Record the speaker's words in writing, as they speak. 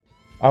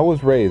I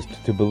was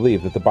raised to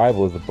believe that the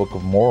Bible is a book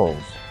of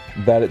morals,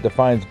 that it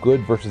defines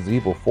good versus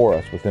evil for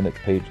us within its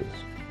pages.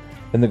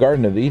 In the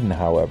Garden of Eden,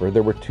 however,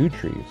 there were two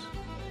trees.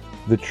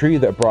 The tree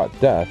that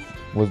brought death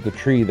was the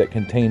tree that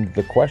contained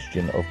the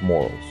question of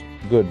morals,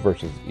 good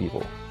versus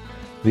evil.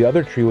 The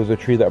other tree was a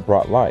tree that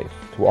brought life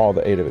to all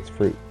that ate of its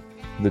fruit,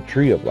 the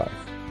tree of life.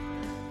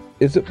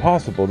 Is it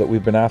possible that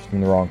we've been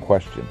asking the wrong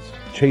questions,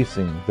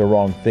 chasing the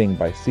wrong thing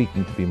by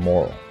seeking to be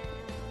moral?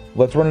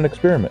 Let's run an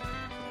experiment.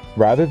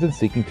 Rather than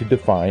seeking to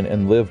define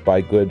and live by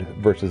good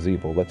versus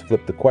evil, let's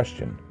flip the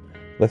question.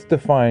 Let's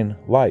define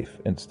life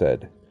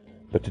instead.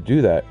 But to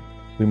do that,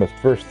 we must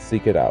first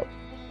seek it out.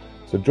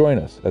 So join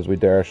us as we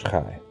Derish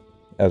Chai,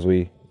 as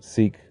we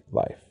seek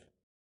life.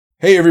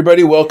 Hey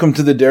everybody, welcome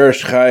to the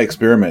Derish Chai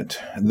Experiment,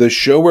 the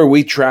show where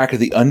we track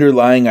the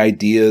underlying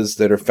ideas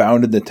that are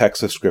found in the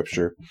text of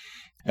Scripture.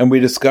 And we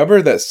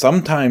discover that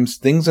sometimes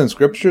things in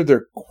Scripture,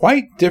 they're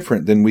quite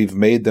different than we've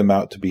made them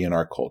out to be in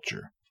our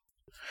culture.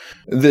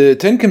 The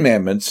Ten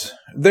Commandments,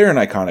 they're an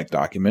iconic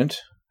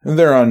document.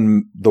 They're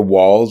on the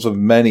walls of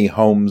many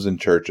homes and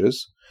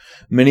churches.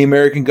 Many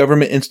American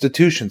government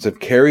institutions have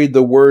carried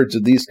the words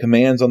of these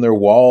commands on their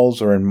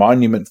walls or in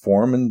monument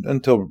form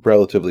until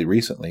relatively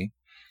recently.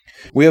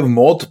 We have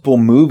multiple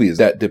movies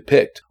that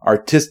depict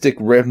artistic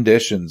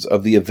renditions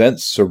of the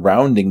events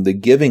surrounding the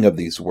giving of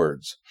these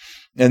words.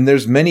 And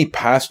there's many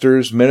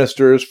pastors,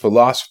 ministers,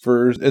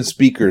 philosophers, and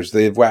speakers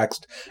that have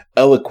waxed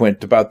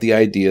eloquent about the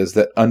ideas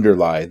that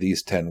underlie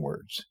these 10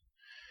 words.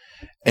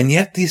 And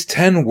yet these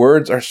 10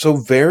 words are so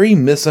very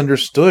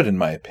misunderstood, in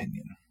my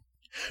opinion.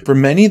 For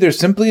many, they're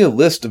simply a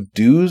list of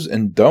do's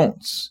and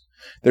don'ts.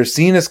 They're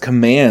seen as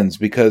commands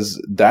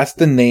because that's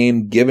the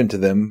name given to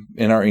them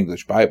in our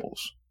English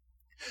Bibles.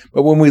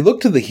 But when we look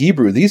to the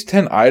Hebrew, these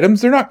 10 items,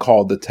 they're not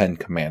called the 10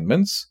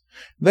 Commandments.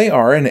 They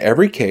are, in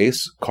every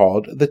case,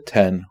 called the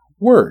 10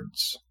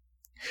 words.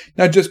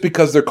 Now, just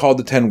because they're called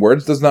the 10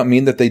 words does not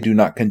mean that they do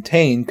not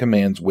contain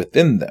commands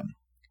within them.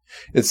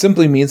 It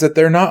simply means that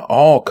they're not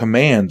all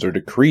commands or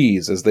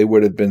decrees as they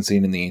would have been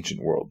seen in the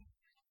ancient world.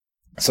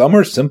 Some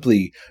are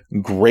simply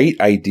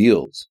great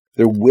ideals.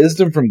 They're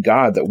wisdom from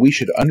God that we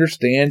should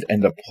understand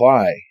and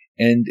apply.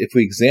 And if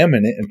we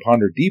examine it and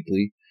ponder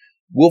deeply,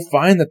 we'll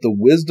find that the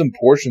wisdom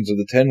portions of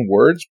the 10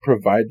 words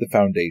provide the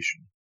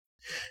foundation.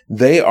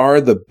 They are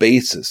the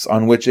basis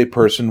on which a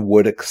person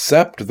would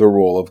accept the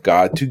role of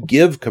God to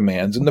give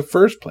commands in the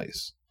first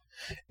place.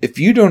 If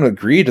you don't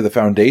agree to the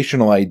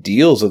foundational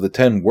ideals of the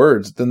 10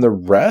 words, then the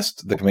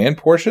rest, the command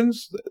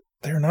portions,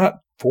 they're not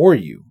for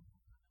you.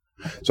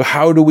 So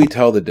how do we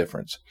tell the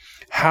difference?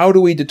 How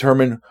do we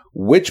determine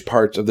which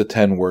parts of the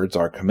 10 words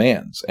are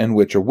commands and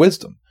which are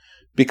wisdom?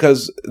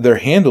 Because they're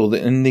handled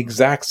in the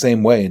exact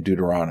same way in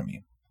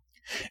Deuteronomy.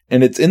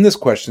 And it's in this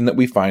question that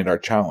we find our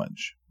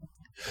challenge.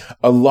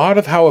 A lot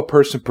of how a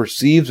person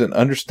perceives and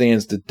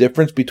understands the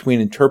difference between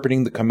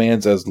interpreting the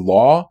commands as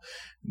law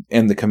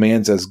and the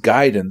commands as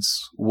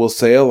guidance will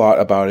say a lot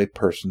about a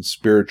person's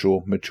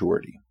spiritual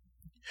maturity.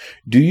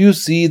 Do you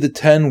see the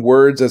 10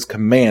 words as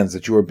commands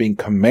that you are being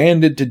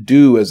commanded to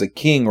do as a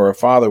king or a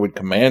father would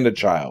command a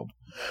child?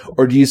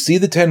 Or do you see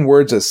the 10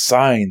 words as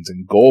signs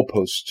and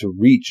goalposts to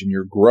reach in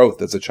your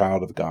growth as a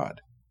child of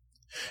God?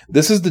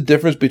 This is the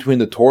difference between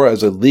the Torah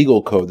as a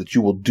legal code that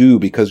you will do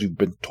because you've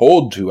been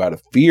told to out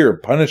of fear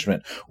of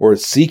punishment or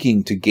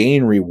seeking to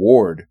gain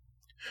reward,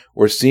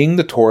 or seeing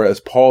the Torah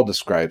as Paul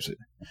describes it,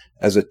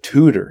 as a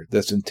tutor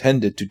that's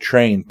intended to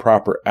train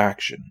proper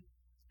action.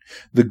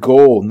 The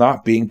goal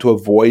not being to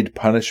avoid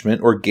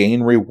punishment or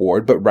gain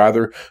reward, but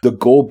rather the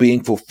goal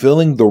being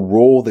fulfilling the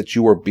role that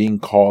you are being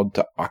called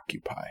to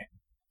occupy.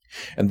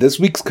 And this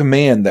week's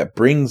command that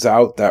brings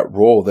out that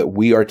role that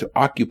we are to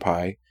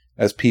occupy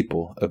as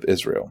people of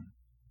Israel.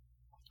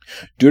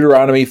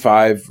 Deuteronomy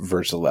 5,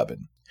 verse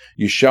 11.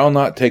 You shall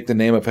not take the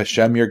name of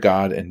Hashem your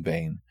God in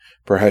vain,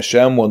 for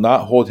Hashem will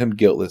not hold him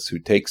guiltless who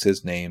takes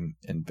his name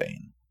in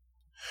vain.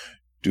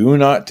 Do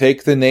not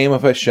take the name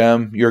of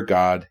Hashem your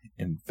God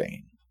in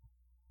vain.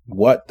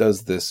 What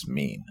does this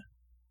mean?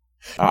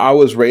 I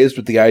was raised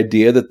with the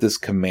idea that this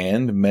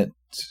command meant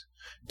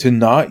to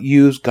not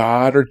use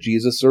God or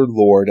Jesus or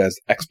Lord as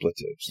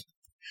expletives.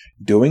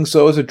 Doing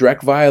so is a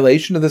direct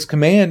violation of this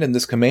command, and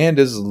this command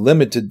is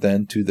limited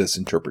then to this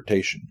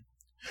interpretation.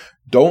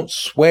 Don't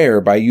swear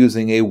by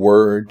using a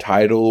word,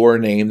 title, or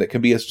name that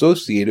can be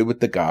associated with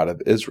the God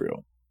of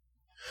Israel.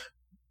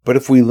 But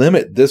if we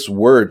limit this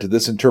word to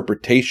this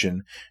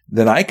interpretation,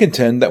 then I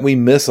contend that we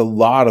miss a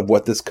lot of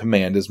what this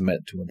command is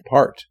meant to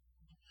impart.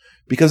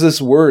 Because this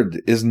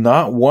word is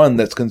not one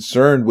that's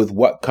concerned with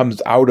what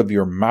comes out of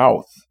your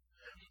mouth.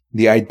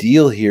 The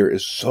ideal here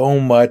is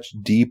so much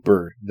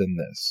deeper than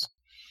this.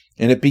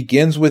 And it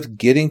begins with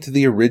getting to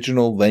the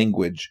original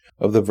language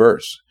of the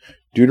verse,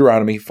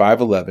 Deuteronomy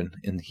 5:11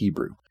 in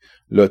Hebrew.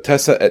 Lo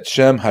tesa et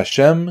shem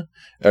Hashem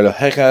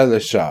Elohecha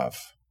leshav.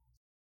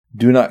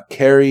 Do not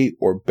carry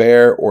or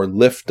bear or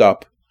lift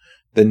up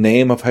the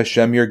name of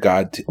Hashem your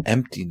God to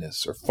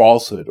emptiness or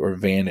falsehood or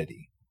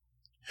vanity.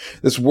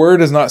 This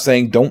word is not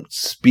saying don't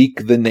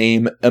speak the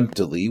name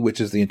emptily, which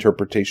is the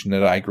interpretation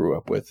that I grew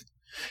up with.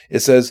 It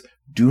says,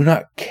 do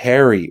not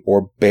carry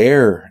or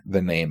bear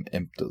the name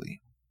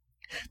emptily.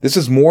 This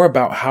is more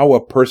about how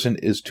a person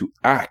is to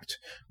act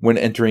when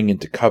entering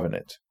into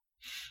covenant.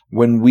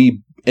 When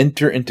we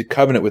enter into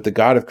covenant with the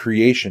God of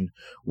creation,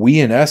 we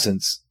in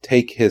essence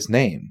take his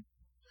name.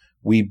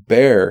 We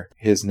bear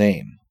his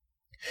name.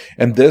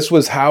 And this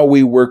was how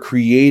we were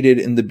created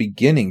in the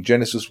beginning,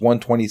 Genesis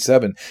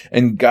 1:27.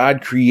 And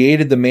God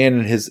created the man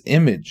in his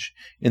image.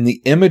 In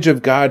the image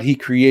of God, he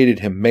created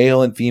him.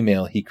 Male and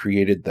female, he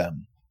created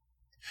them.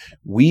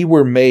 We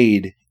were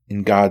made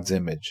in God's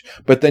image.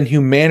 But then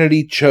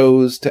humanity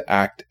chose to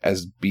act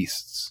as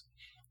beasts,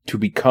 to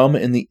become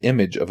in the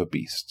image of a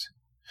beast.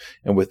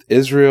 And with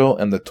Israel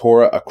and the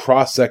Torah, a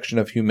cross-section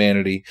of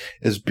humanity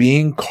is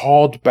being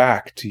called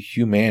back to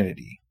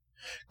humanity,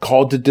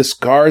 called to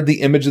discard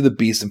the image of the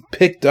beast and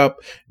picked up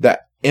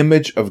that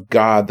image of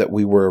God that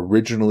we were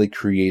originally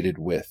created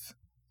with.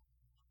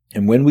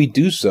 And when we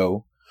do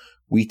so,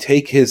 we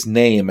take his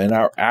name, and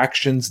our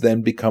actions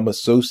then become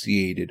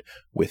associated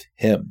with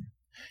him,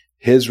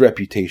 his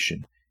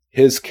reputation,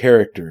 his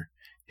character,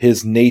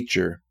 his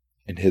nature,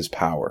 and his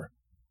power.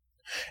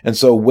 And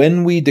so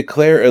when we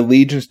declare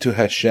allegiance to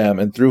Hashem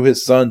and through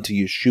his son to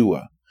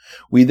Yeshua,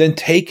 we then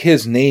take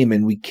his name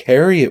and we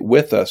carry it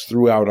with us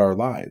throughout our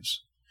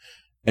lives.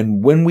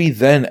 And when we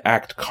then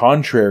act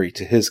contrary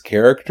to his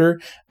character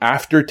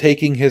after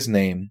taking his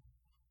name,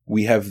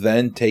 we have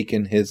then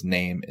taken his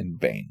name in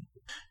vain.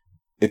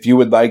 If you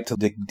would like to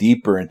dig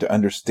deeper into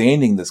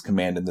understanding this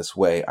command in this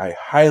way, I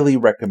highly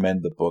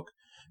recommend the book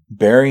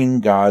Bearing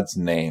God's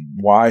Name,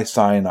 Why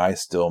Sinai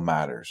Still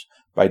Matters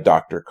by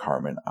Dr.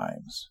 Carmen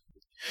Imes.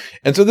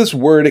 And so this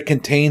word, it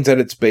contains at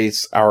its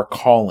base our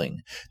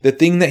calling, the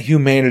thing that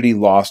humanity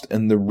lost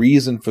and the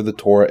reason for the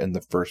Torah in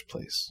the first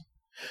place.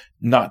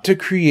 Not to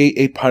create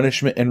a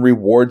punishment and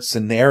reward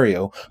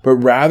scenario, but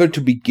rather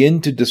to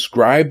begin to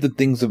describe the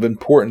things of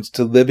importance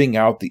to living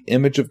out the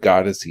image of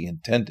God as he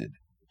intended.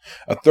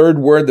 A third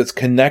word that's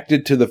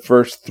connected to the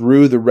first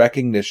through the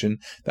recognition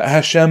that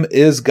Hashem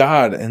is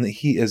God and that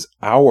he is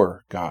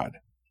our God.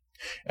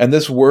 And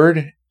this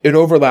word, it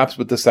overlaps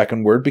with the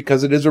second word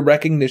because it is a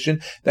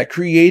recognition that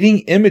creating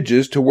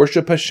images to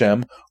worship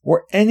Hashem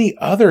or any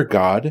other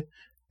God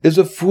is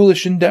a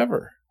foolish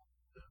endeavor.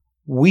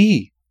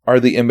 We are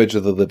the image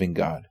of the living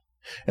God.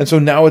 And so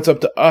now it's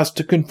up to us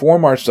to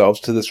conform ourselves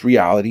to this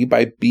reality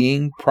by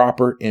being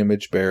proper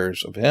image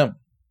bearers of him.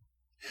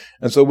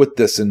 And so with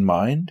this in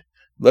mind,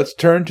 let's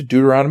turn to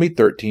Deuteronomy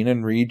 13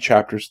 and read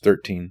chapters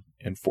 13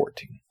 and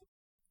 14.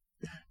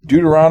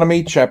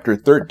 Deuteronomy chapter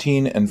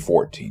 13 and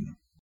 14.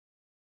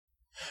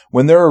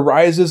 When there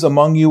arises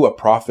among you a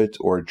prophet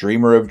or a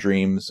dreamer of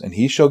dreams, and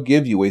he shall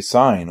give you a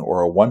sign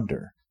or a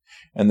wonder,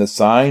 and the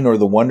sign or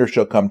the wonder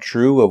shall come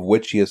true of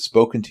which he has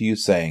spoken to you,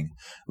 saying,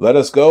 Let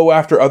us go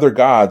after other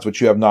gods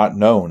which you have not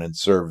known, and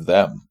serve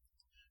them.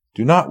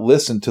 Do not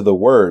listen to the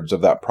words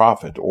of that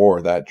prophet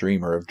or that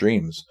dreamer of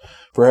dreams,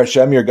 for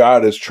Hashem your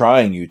God is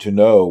trying you to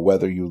know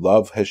whether you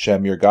love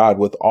Hashem your God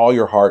with all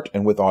your heart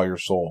and with all your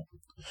soul.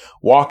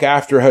 Walk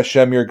after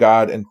Hashem your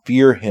God and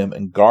fear him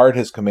and guard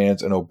his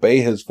commands and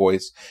obey his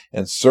voice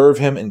and serve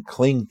him and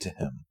cling to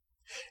him.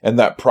 And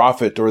that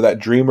prophet or that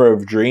dreamer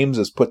of dreams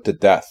is put to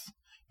death,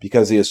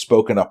 because he has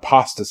spoken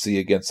apostasy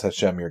against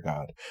Hashem your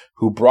God,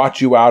 who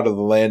brought you out of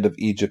the land of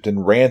Egypt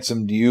and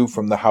ransomed you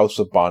from the house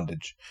of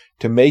bondage,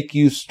 to make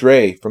you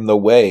stray from the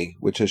way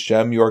which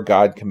Hashem your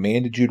God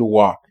commanded you to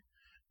walk.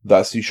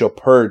 Thus you shall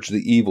purge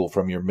the evil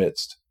from your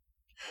midst.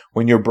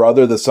 When your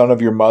brother, the son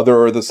of your mother,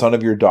 or the son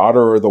of your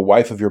daughter, or the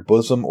wife of your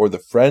bosom, or the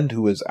friend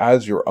who is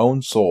as your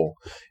own soul,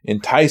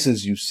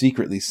 entices you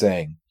secretly,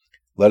 saying,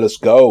 Let us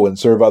go and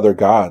serve other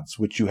gods,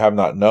 which you have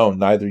not known,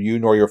 neither you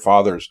nor your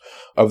fathers,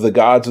 of the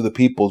gods of the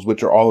peoples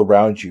which are all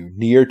around you,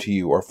 near to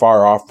you or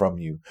far off from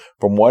you,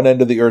 from one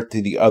end of the earth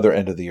to the other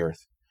end of the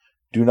earth.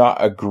 Do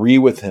not agree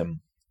with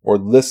him, or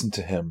listen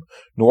to him,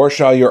 nor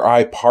shall your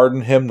eye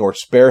pardon him, nor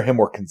spare him,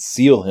 or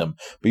conceal him,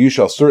 but you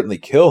shall certainly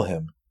kill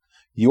him.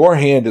 Your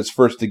hand is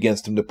first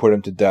against him to put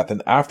him to death,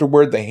 and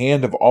afterward the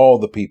hand of all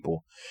the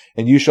people.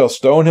 And you shall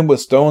stone him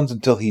with stones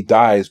until he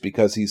dies,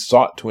 because he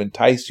sought to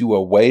entice you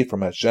away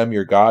from Hashem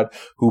your God,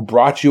 who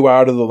brought you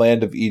out of the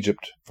land of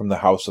Egypt from the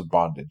house of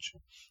bondage.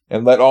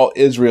 And let all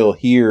Israel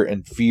hear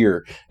and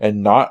fear,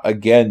 and not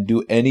again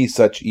do any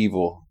such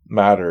evil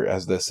matter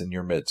as this in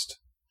your midst.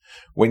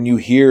 When you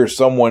hear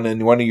someone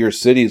in one of your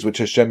cities which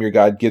Hashem your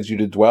God gives you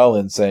to dwell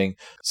in, saying,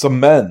 Some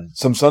men,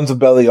 some sons of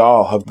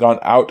Belial, have gone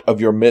out of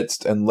your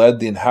midst and led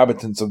the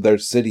inhabitants of their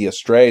city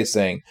astray,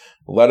 saying,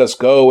 Let us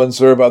go and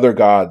serve other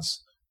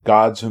gods,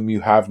 gods whom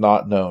you have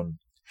not known.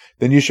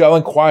 Then you shall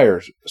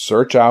inquire,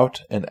 search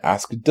out, and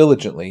ask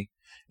diligently,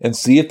 and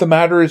see if the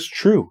matter is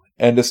true,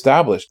 and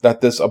establish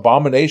that this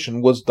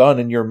abomination was done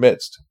in your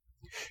midst.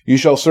 You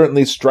shall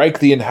certainly strike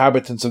the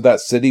inhabitants of that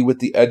city with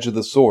the edge of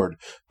the sword,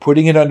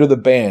 putting it under the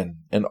ban,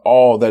 and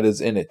all that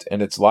is in it,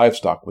 and its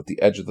livestock with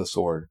the edge of the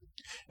sword,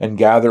 and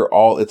gather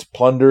all its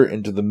plunder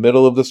into the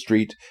middle of the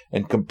street,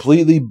 and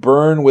completely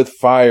burn with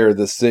fire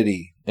the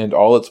city, and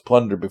all its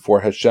plunder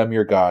before Hashem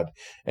your God,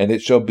 and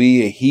it shall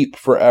be a heap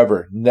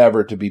forever,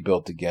 never to be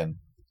built again.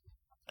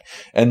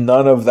 And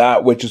none of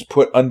that which is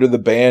put under the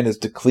ban is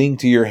to cling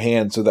to your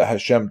hand, so that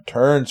Hashem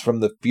turns from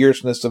the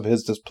fierceness of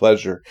his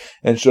displeasure,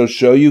 and shall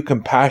show you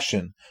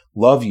compassion,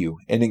 love you,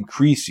 and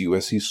increase you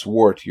as he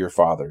swore to your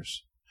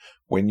fathers.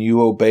 When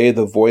you obey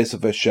the voice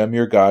of Hashem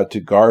your God, to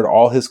guard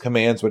all his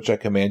commands which I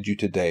command you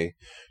today,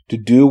 to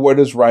do what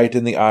is right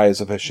in the eyes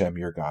of Hashem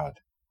your God.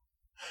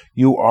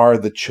 You are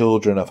the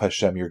children of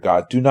Hashem your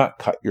God. Do not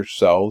cut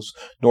yourselves,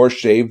 nor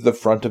shave the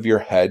front of your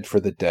head for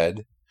the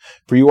dead.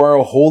 For you are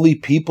a holy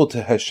people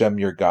to Hashem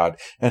your God,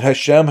 and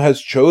Hashem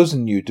has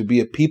chosen you to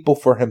be a people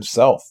for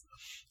himself,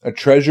 a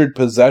treasured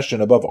possession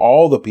above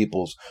all the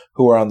peoples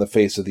who are on the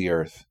face of the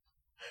earth.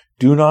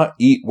 Do not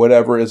eat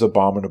whatever is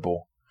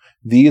abominable.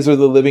 These are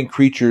the living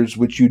creatures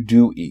which you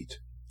do eat: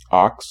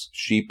 ox,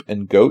 sheep,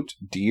 and goat,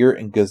 deer,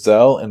 and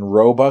gazelle, and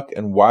roebuck,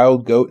 and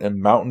wild goat,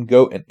 and mountain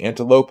goat, and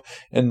antelope,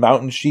 and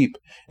mountain sheep,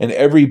 and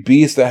every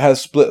beast that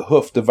has split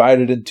hoof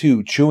divided in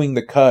two, chewing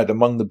the cud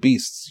among the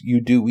beasts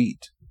you do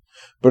eat.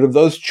 But of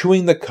those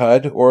chewing the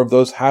cud, or of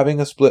those having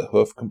a split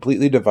hoof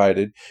completely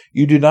divided,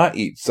 you do not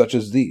eat such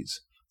as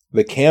these: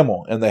 the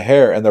camel, and the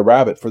hare, and the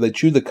rabbit, for they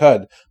chew the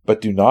cud,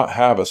 but do not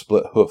have a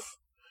split hoof.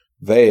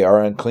 They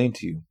are unclean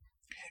to you.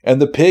 And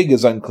the pig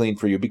is unclean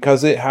for you,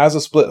 because it has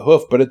a split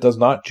hoof, but it does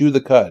not chew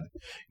the cud.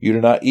 You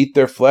do not eat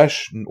their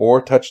flesh,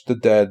 or touch the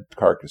dead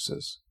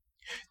carcasses.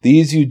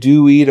 These you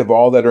do eat of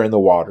all that are in the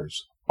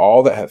waters.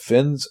 All that have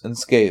fins and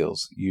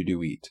scales you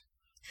do eat.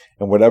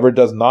 And whatever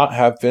does not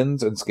have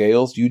fins and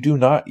scales you do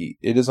not eat.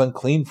 It is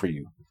unclean for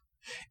you.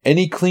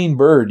 Any clean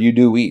bird you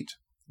do eat,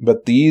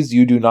 but these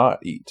you do not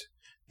eat: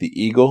 the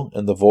eagle,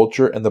 and the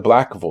vulture, and the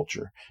black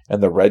vulture,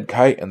 and the red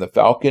kite, and the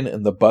falcon,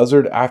 and the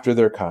buzzard after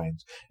their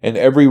kinds, and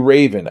every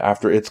raven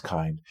after its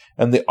kind,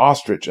 and the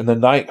ostrich, and the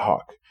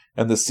nighthawk,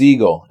 and the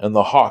seagull, and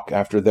the hawk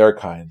after their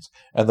kinds,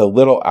 and the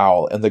little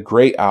owl, and the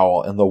great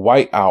owl, and the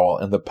white owl,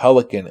 and the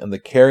pelican, and the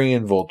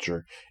carrion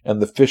vulture, and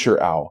the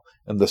fisher owl,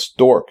 and the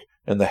stork,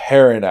 and the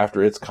heron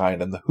after its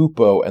kind, and the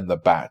hoopoe, and the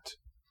bat.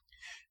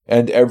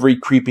 And every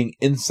creeping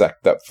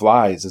insect that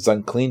flies is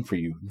unclean for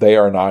you. They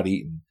are not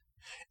eaten.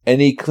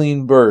 Any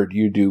clean bird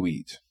you do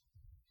eat.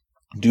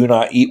 Do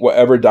not eat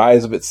whatever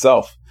dies of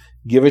itself.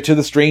 Give it to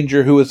the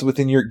stranger who is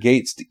within your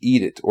gates to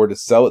eat it, or to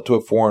sell it to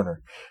a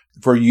foreigner.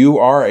 For you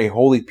are a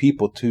holy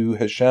people to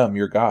Hashem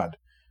your God.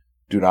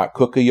 Do not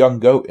cook a young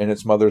goat in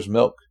its mother's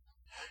milk.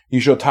 You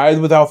shall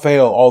tithe without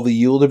fail all the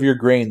yield of your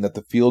grain that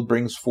the field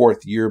brings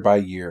forth year by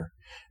year.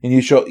 And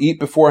you shall eat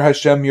before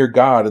Hashem your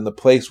God in the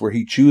place where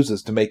he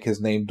chooses to make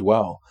his name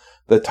dwell,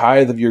 the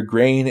tithe of your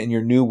grain and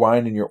your new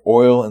wine and your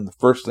oil and the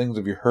firstlings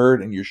of your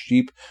herd and your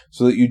sheep,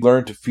 so that you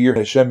learn to fear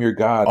Hashem your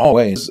God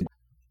always.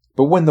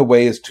 But when the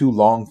way is too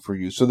long for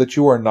you, so that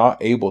you are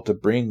not able to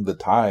bring the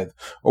tithe,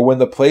 or when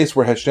the place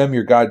where Hashem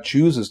your God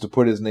chooses to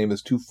put his name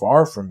is too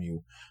far from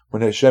you,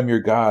 when Hashem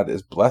your God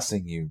is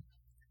blessing you,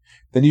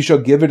 then you shall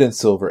give it in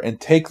silver, and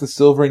take the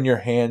silver in your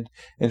hand,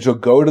 and shall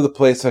go to the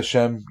place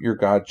Hashem your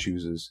God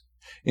chooses.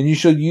 And you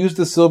shall use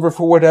the silver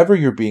for whatever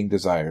your being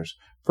desires,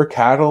 for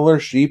cattle or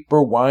sheep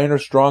or wine or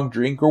strong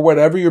drink or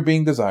whatever your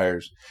being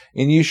desires.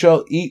 And you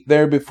shall eat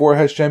there before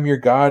Hashem your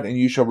God, and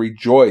you shall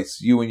rejoice,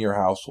 you and your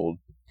household.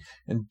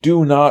 And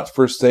do not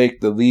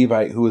forsake the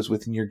Levite who is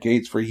within your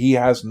gates, for he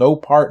has no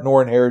part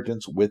nor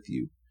inheritance with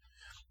you.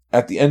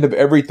 At the end of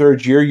every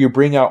third year you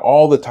bring out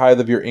all the tithe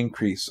of your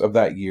increase of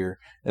that year,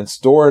 and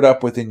store it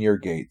up within your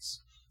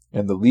gates.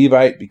 And the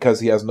Levite,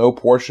 because he has no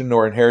portion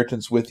nor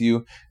inheritance with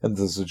you, and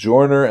the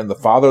sojourner, and the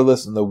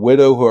fatherless, and the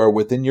widow who are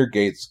within your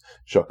gates,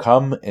 shall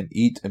come and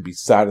eat and be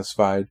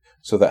satisfied,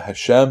 so that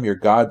Hashem your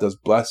God does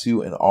bless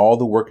you in all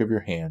the work of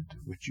your hand,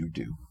 which you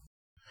do.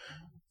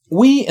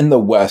 We in the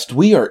West,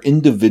 we are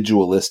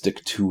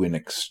individualistic to an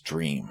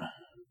extreme.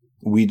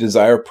 We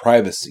desire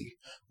privacy.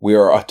 We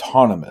are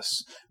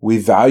autonomous. We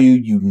value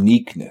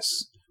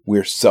uniqueness.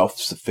 We're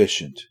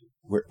self-sufficient.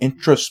 We're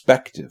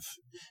introspective.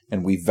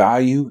 And we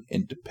value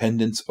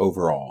independence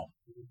overall.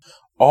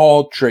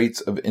 All traits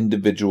of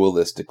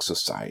individualistic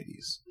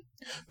societies.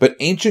 But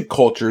ancient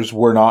cultures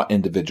were not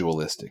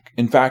individualistic.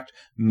 In fact,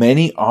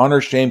 many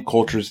honor-shame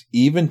cultures,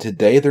 even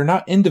today, they're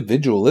not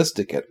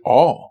individualistic at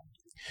all.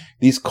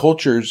 These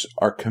cultures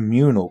are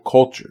communal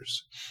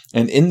cultures.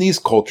 And in these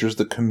cultures,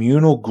 the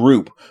communal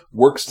group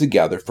works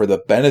together for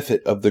the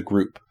benefit of the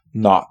group,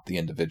 not the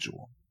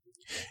individual.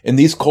 In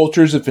these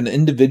cultures, if an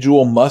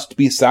individual must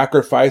be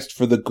sacrificed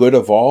for the good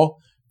of all,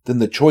 then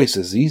the choice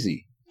is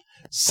easy.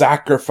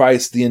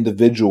 Sacrifice the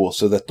individual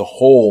so that the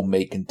whole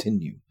may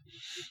continue.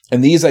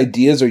 And these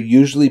ideas are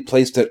usually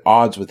placed at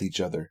odds with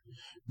each other.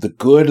 The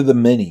good of the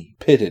many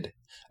pitted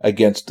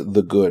against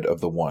the good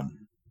of the one.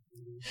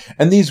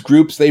 And these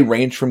groups, they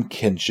range from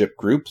kinship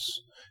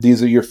groups.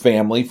 These are your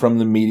family, from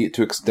the immediate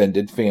to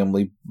extended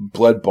family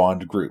blood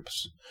bond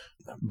groups.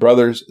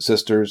 Brothers,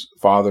 sisters,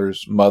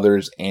 fathers,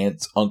 mothers,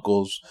 aunts,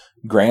 uncles,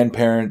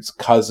 grandparents,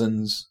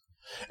 cousins.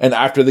 And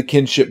after the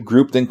kinship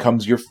group, then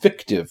comes your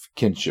fictive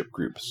kinship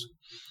groups.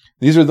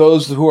 These are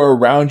those who are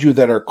around you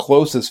that are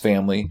close as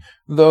family,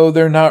 though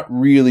they're not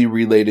really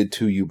related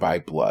to you by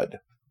blood.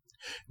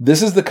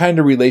 This is the kind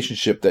of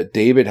relationship that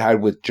David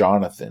had with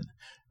Jonathan.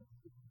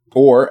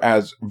 Or,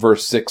 as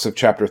verse 6 of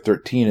chapter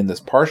 13 in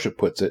this parsha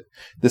puts it,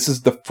 this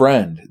is the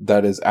friend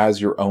that is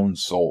as your own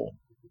soul.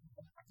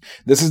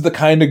 This is the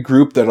kind of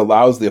group that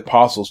allows the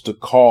apostles to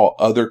call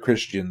other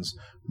Christians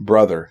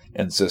brother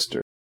and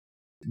sister.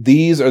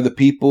 These are the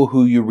people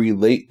who you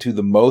relate to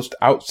the most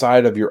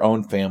outside of your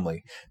own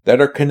family,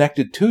 that are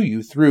connected to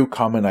you through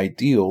common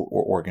ideal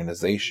or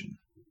organization.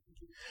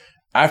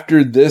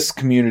 After this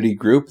community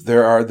group,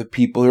 there are the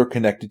people who are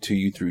connected to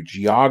you through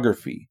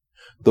geography,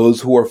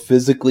 those who are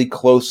physically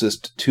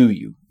closest to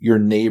you, your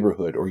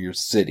neighborhood or your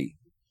city.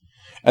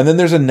 And then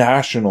there's a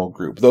national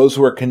group, those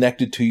who are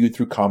connected to you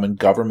through common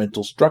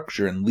governmental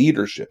structure and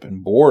leadership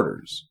and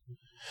borders.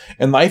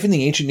 And life in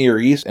the ancient Near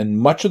East and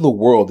much of the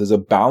world is a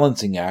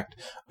balancing act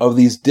of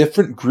these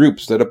different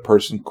groups that a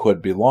person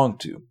could belong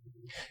to.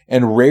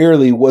 And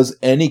rarely was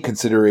any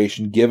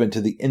consideration given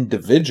to the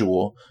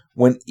individual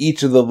when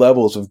each of the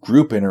levels of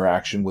group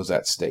interaction was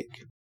at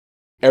stake.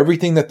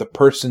 Everything that the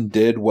person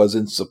did was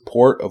in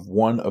support of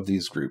one of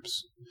these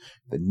groups,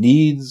 the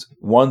needs,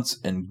 wants,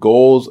 and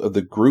goals of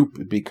the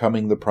group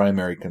becoming the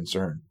primary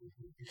concern,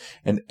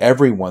 and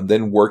everyone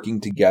then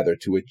working together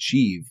to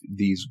achieve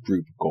these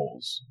group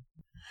goals.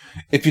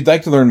 If you'd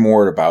like to learn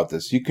more about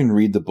this, you can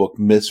read the book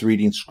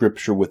Misreading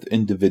Scripture with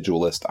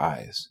Individualist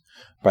Eyes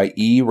by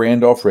E.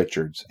 Randolph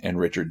Richards and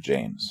Richard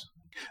James.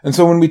 And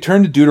so when we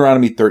turn to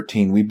Deuteronomy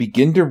 13, we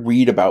begin to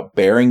read about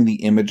bearing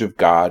the image of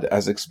God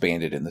as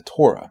expanded in the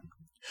Torah.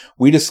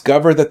 We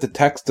discover that the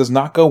text does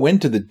not go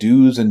into the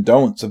do's and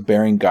don'ts of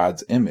bearing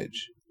God's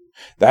image.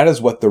 That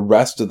is what the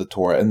rest of the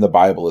Torah and the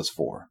Bible is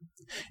for.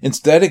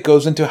 Instead, it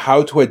goes into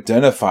how to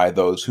identify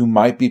those who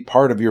might be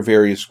part of your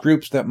various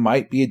groups that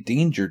might be a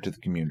danger to the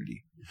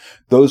community.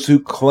 Those who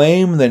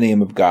claim the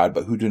name of God,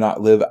 but who do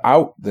not live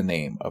out the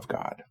name of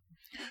God.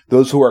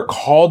 Those who are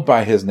called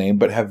by his name,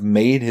 but have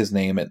made his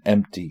name an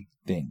empty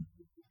thing.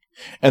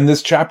 And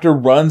this chapter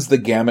runs the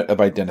gamut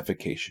of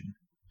identification.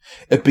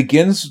 It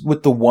begins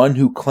with the one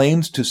who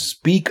claims to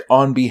speak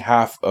on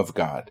behalf of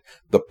God,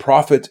 the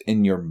prophet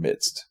in your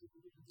midst.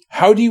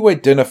 How do you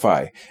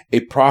identify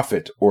a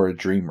prophet or a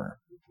dreamer?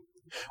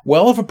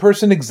 Well, if a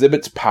person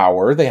exhibits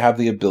power, they have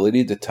the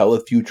ability to tell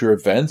of future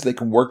events, they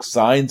can work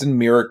signs and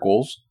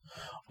miracles.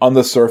 On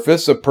the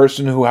surface, a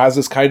person who has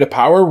this kind of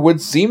power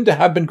would seem to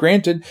have been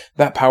granted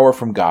that power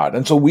from God,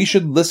 and so we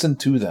should listen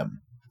to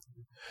them.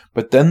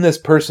 But then this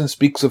person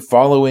speaks of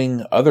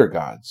following other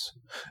gods,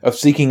 of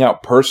seeking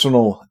out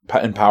personal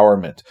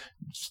empowerment,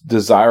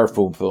 desire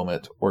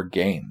fulfillment, or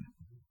gain.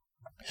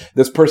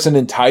 This person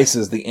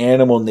entices the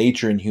animal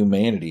nature in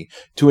humanity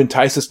to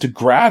entice us to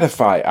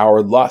gratify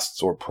our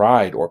lusts or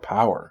pride or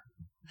power.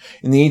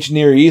 In the ancient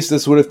Near East,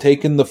 this would have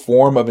taken the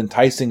form of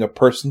enticing a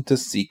person to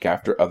seek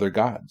after other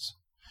gods.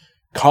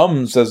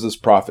 Come, says this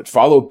prophet,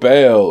 follow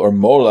Baal or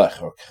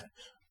Molech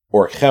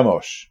or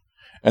Chemosh,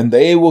 and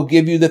they will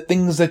give you the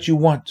things that you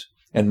want,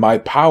 and my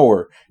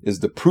power is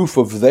the proof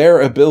of their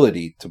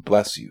ability to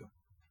bless you.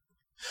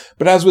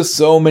 But as with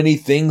so many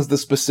things, the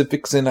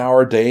specifics in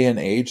our day and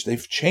age,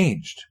 they've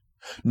changed.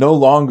 No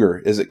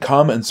longer is it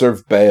come and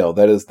serve Baal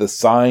that is the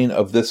sign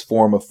of this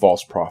form of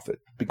false prophet,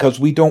 because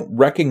we don't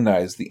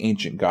recognize the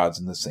ancient gods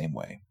in the same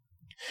way.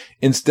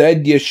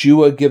 Instead,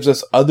 Yeshua gives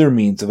us other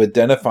means of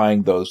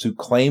identifying those who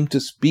claim to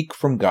speak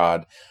from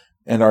God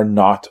and are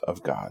not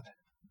of God,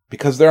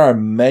 because there are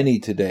many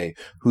today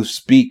who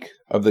speak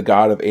of the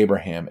God of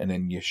Abraham and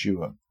in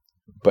Yeshua,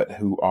 but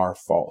who are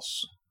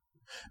false.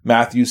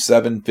 Matthew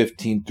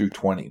 7:15 through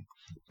 20.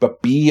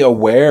 But be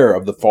aware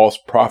of the false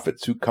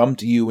prophets who come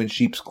to you in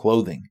sheep's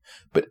clothing,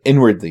 but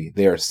inwardly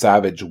they are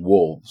savage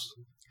wolves.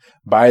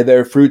 By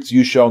their fruits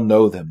you shall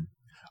know them.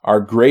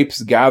 Are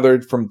grapes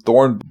gathered from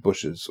thorn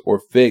bushes, or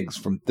figs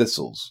from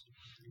thistles?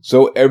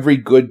 So every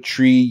good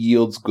tree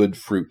yields good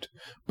fruit,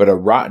 but a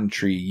rotten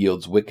tree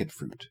yields wicked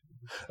fruit.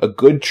 A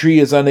good tree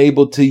is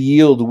unable to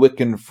yield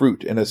wicked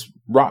fruit, and a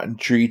rotten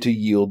tree to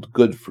yield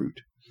good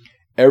fruit.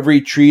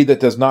 Every tree that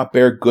does not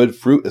bear good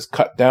fruit is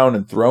cut down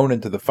and thrown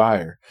into the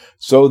fire.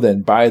 So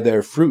then, by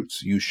their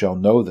fruits you shall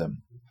know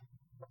them.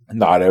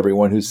 Not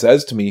everyone who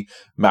says to me,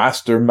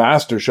 Master,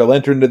 Master, shall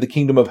enter into the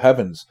kingdom of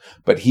heavens,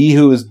 but he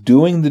who is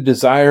doing the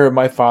desire of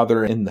my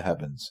Father in the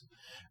heavens.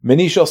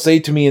 Many shall say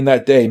to me in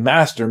that day,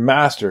 Master,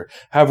 Master,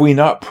 have we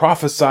not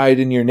prophesied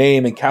in your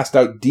name, and cast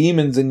out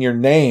demons in your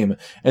name,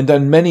 and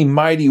done many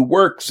mighty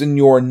works in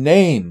your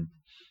name?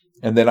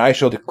 And then I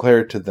shall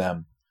declare to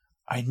them,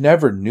 I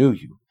never knew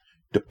you.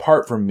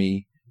 Depart from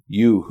me,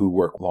 you who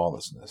work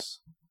lawlessness.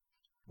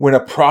 When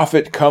a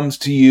prophet comes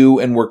to you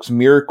and works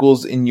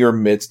miracles in your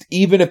midst,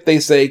 even if they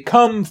say,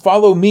 Come,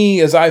 follow me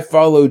as I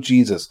follow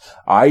Jesus,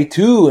 I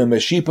too am a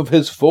sheep of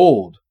his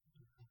fold,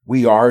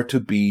 we are to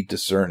be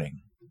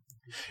discerning.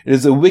 It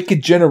is a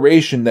wicked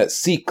generation that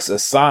seeks a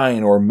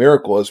sign or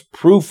miracle as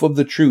proof of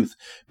the truth,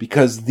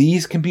 because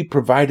these can be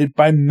provided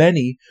by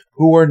many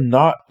who are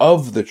not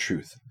of the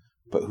truth,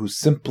 but who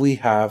simply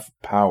have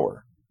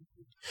power.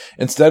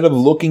 Instead of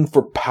looking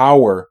for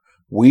power,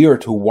 we are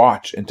to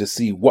watch and to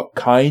see what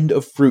kind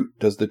of fruit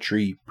does the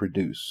tree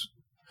produce.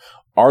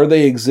 Are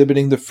they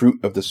exhibiting the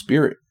fruit of the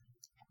Spirit?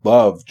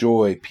 Love,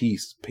 joy,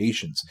 peace,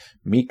 patience,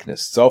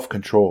 meekness,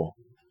 self-control.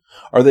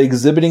 Are they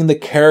exhibiting the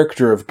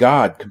character of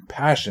God,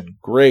 compassion,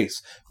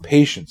 grace,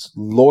 patience,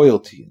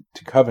 loyalty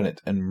to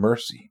covenant, and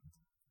mercy?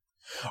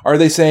 Are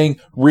they saying,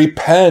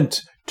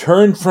 repent,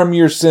 turn from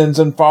your sins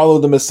and follow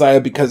the Messiah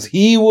because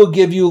he will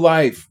give you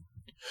life?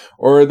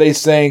 Or are they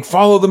saying,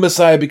 follow the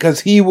Messiah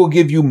because he will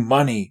give you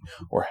money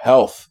or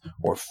health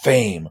or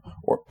fame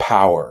or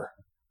power?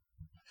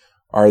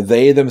 Are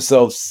they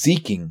themselves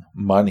seeking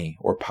money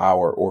or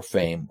power or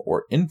fame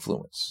or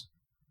influence?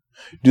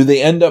 Do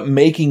they end up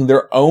making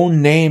their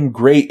own name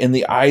great in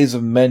the eyes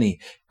of many,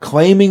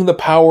 claiming the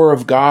power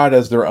of God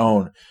as their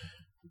own?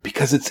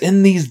 Because it's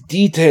in these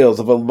details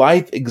of a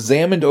life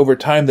examined over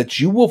time that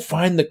you will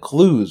find the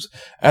clues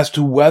as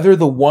to whether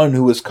the one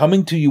who is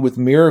coming to you with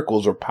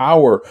miracles or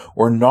power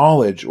or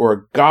knowledge or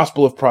a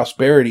gospel of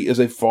prosperity is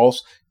a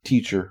false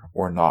teacher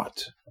or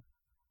not.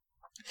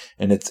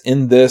 And it's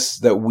in this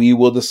that we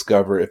will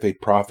discover if a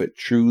prophet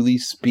truly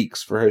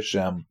speaks for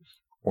Hashem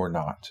or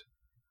not.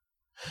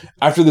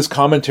 After this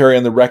commentary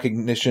on the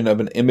recognition of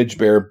an image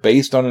bearer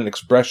based on an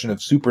expression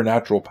of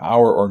supernatural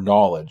power or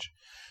knowledge,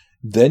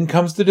 then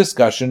comes the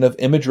discussion of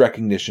image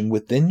recognition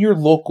within your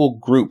local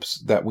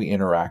groups that we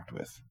interact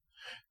with.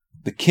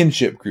 The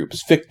kinship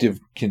groups, fictive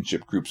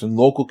kinship groups, and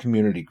local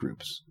community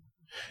groups.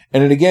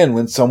 And again,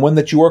 when someone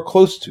that you are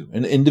close to,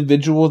 an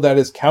individual that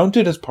is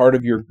counted as part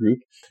of your group,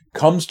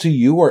 comes to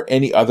you or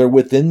any other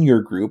within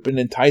your group and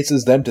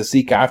entices them to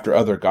seek after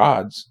other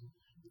gods,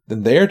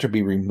 then they are to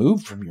be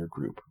removed from your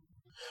group.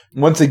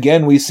 Once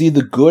again, we see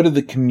the good of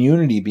the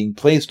community being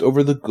placed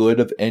over the good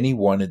of any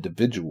one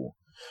individual,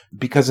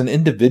 because an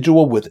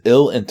individual with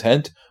ill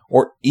intent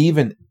or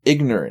even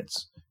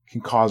ignorance can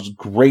cause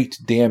great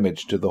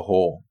damage to the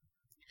whole.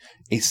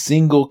 A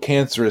single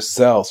cancerous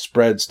cell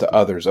spreads to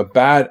others. A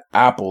bad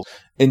apple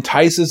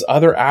entices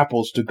other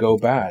apples to go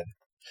bad.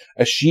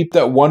 A sheep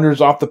that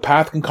wanders off the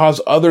path can cause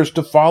others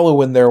to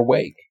follow in their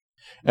wake.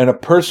 And a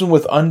person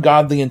with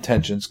ungodly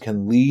intentions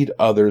can lead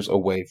others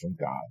away from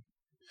God.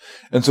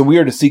 And so we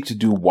are to seek to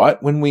do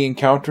what when we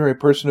encounter a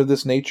person of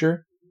this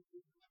nature?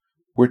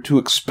 We're to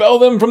expel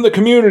them from the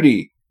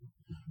community.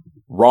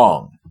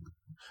 Wrong.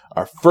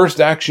 Our first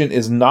action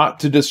is not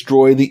to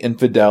destroy the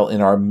infidel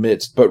in our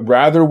midst, but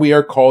rather we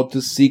are called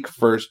to seek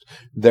first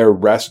their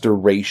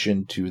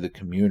restoration to the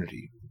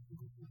community.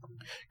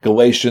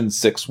 Galatians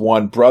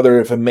 6:1, brother,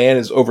 if a man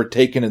is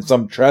overtaken in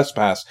some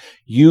trespass,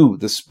 you,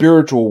 the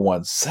spiritual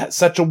one, set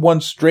such a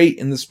one straight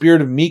in the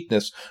spirit of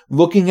meekness,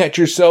 looking at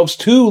yourselves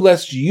too,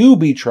 lest you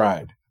be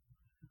tried.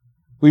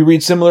 We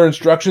read similar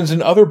instructions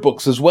in other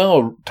books as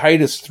well.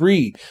 Titus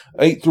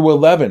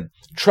 3:8-11.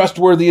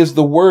 Trustworthy is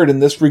the word in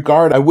this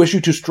regard. I wish you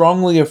to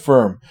strongly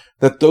affirm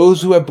that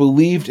those who have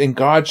believed in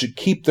God should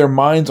keep their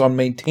minds on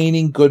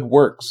maintaining good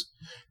works.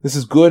 This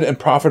is good and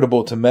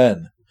profitable to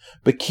men.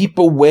 But keep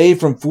away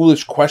from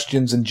foolish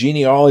questions and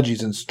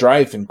genealogies and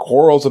strife and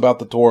quarrels about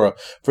the Torah,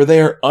 for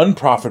they are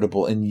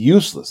unprofitable and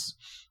useless.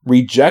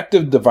 Reject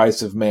a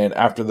divisive man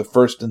after the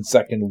first and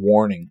second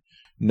warning,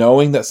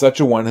 knowing that such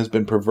a one has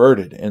been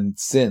perverted and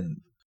sinned,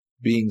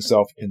 being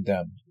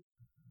self-condemned.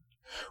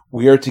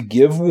 We are to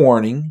give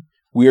warning.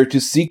 We are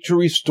to seek to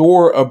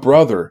restore a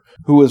brother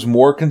who is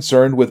more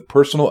concerned with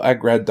personal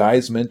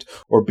aggrandizement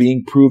or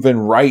being proven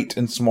right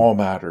in small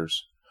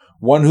matters.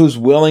 One who's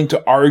willing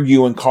to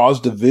argue and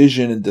cause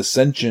division and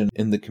dissension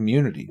in the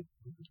community.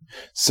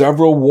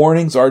 Several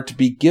warnings are to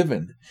be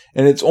given,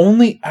 and it's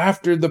only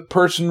after the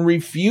person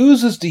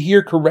refuses to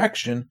hear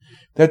correction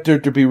that they're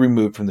to be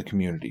removed from the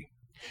community.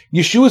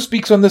 Yeshua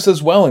speaks on this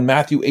as well in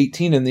Matthew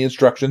 18 in the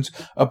instructions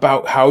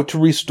about how to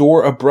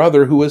restore a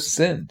brother who has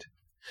sinned.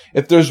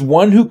 If there's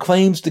one who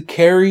claims to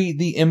carry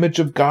the image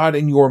of God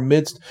in your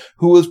midst,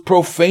 who is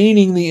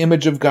profaning the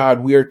image of God,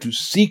 we are to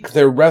seek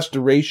their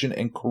restoration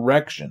and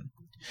correction.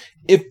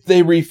 If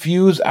they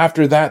refuse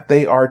after that,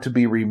 they are to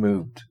be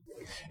removed.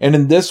 And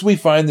in this we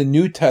find the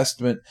New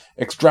Testament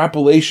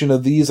extrapolation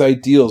of these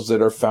ideals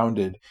that are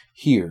founded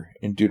here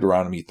in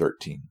Deuteronomy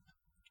 13.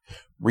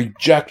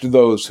 Reject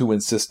those who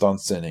insist on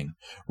sinning.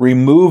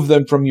 Remove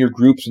them from your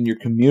groups and your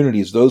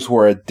communities, those who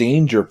are a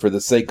danger for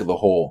the sake of the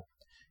whole.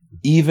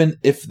 Even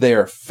if they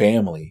are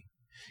family,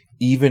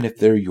 even if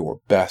they're your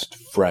best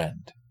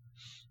friend.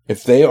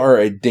 If they are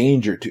a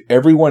danger to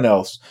everyone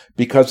else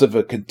because of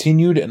a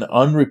continued and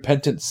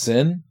unrepentant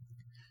sin,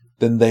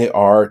 then they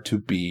are to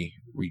be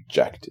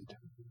rejected.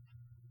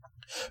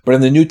 But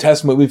in the New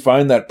Testament, we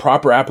find that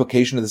proper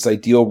application of this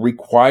ideal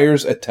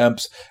requires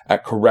attempts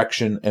at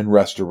correction and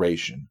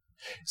restoration,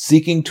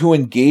 seeking to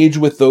engage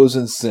with those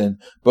in sin,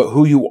 but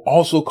who you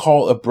also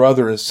call a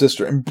brother and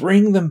sister, and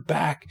bring them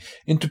back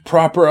into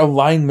proper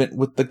alignment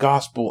with the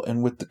gospel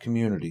and with the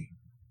community.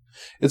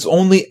 It's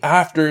only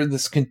after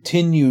this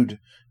continued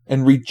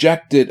and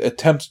rejected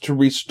attempts to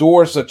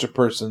restore such a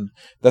person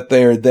that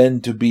they are then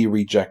to be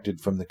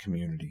rejected from the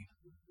community.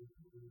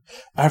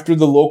 After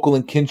the local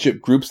and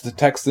kinship groups, the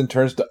text then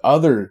turns to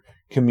other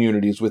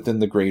communities within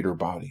the greater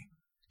body.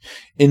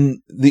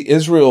 In the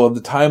Israel of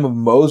the time of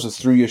Moses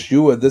through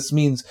Yeshua, this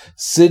means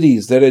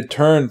cities that had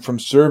turned from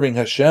serving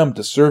Hashem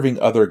to serving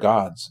other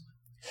gods.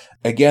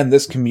 Again,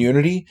 this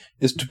community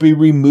is to be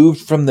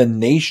removed from the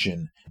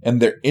nation,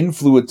 and their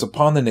influence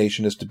upon the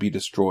nation is to be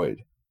destroyed.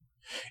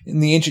 In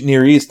the ancient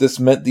Near East, this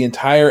meant the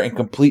entire and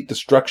complete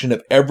destruction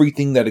of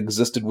everything that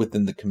existed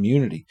within the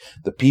community.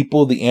 The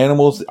people, the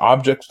animals, the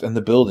objects, and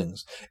the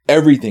buildings.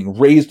 Everything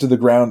razed to the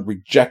ground,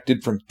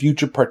 rejected from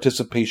future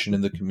participation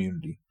in the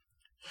community.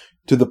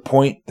 To the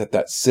point that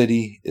that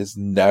city is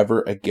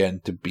never again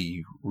to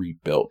be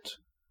rebuilt.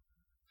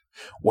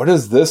 What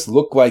does this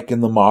look like in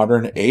the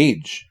modern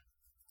age?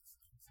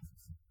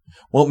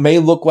 Well, it may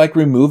look like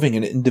removing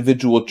an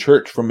individual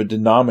church from a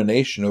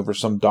denomination over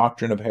some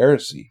doctrine of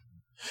heresy.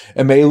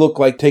 It may look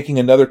like taking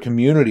another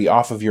community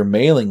off of your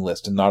mailing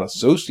list and not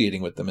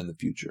associating with them in the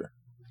future.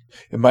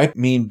 It might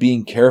mean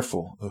being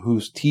careful of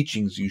whose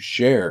teachings you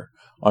share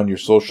on your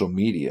social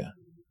media.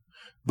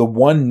 The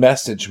one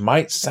message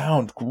might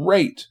sound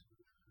great,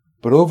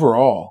 but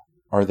overall,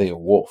 are they a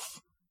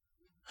wolf?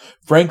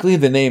 Frankly,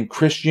 the name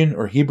Christian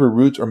or Hebrew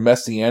roots or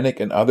Messianic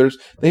and others,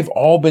 they've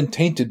all been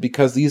tainted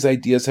because these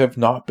ideas have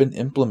not been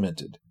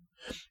implemented.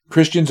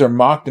 Christians are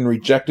mocked and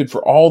rejected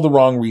for all the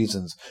wrong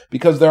reasons,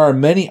 because there are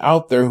many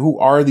out there who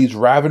are these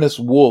ravenous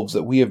wolves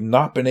that we have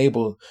not been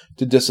able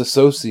to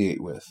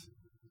disassociate with.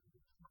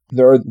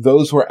 There are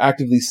those who are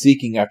actively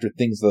seeking after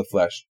things of the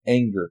flesh,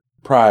 anger,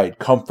 pride,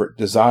 comfort,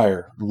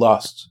 desire,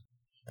 lust.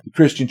 The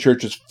Christian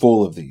church is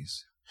full of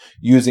these,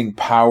 using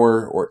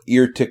power or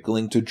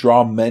ear-tickling to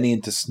draw many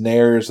into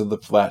snares of the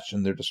flesh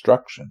and their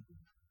destruction.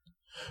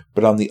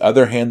 But on the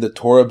other hand, the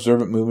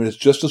Torah-observant movement is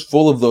just as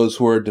full of those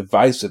who are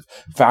divisive,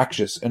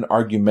 factious, and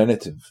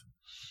argumentative,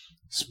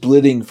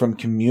 splitting from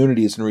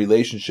communities and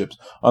relationships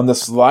on the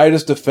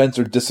slightest offense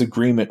or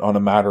disagreement on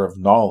a matter of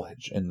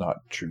knowledge and not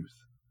truth,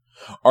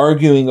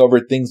 arguing over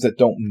things that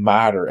don't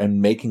matter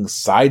and making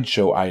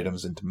sideshow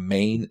items into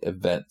main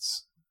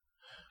events.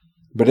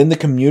 But in the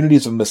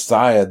communities of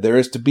Messiah, there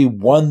is to be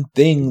one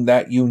thing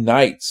that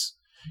unites: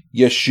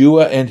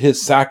 Yeshua and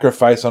his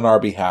sacrifice on our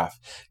behalf.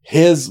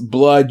 His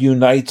blood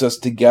unites us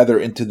together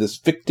into this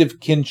fictive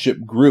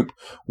kinship group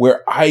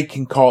where I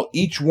can call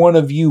each one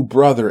of you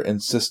brother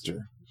and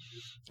sister.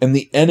 And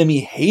the enemy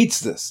hates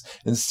this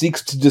and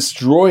seeks to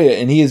destroy it,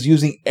 and he is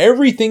using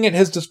everything at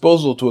his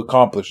disposal to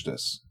accomplish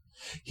this.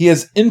 He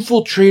has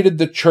infiltrated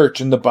the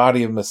church and the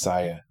body of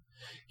Messiah.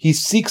 He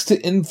seeks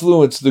to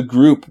influence the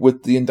group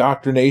with the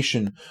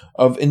indoctrination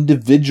of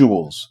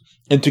individuals,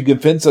 and to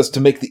convince us to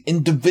make the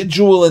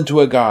individual into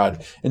a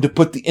god, and to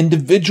put the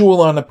individual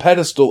on a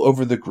pedestal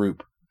over the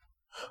group.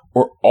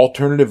 Or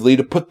alternatively,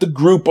 to put the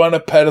group on a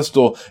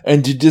pedestal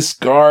and to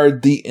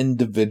discard the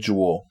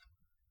individual.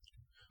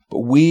 But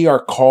we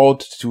are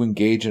called to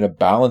engage in a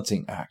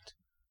balancing act,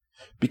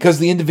 because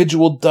the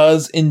individual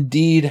does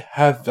indeed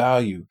have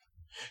value.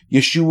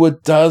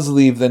 Yeshua does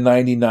leave the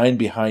 99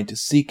 behind to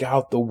seek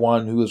out the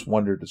one who has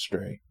wandered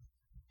astray.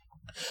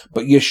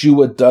 But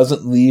Yeshua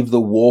doesn't leave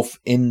the wolf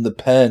in the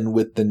pen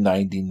with the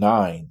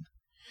 99.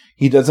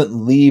 He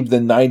doesn't leave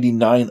the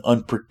 99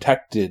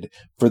 unprotected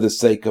for the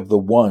sake of the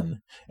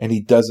one, and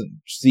he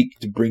doesn't seek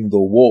to bring the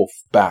wolf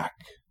back.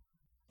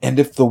 And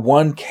if the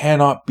one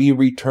cannot be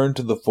returned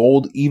to the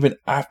fold, even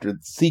after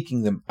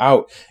seeking them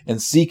out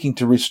and seeking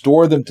to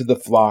restore them to the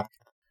flock,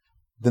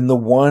 then the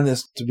one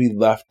is to be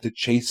left to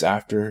chase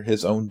after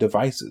his own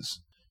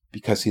devices,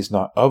 because he's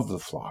not of the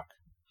flock.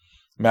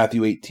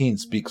 Matthew 18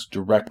 speaks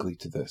directly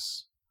to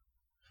this.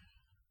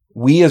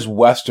 We as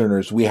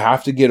Westerners, we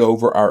have to get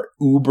over our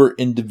uber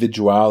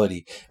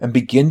individuality and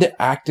begin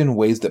to act in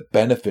ways that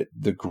benefit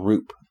the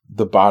group,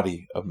 the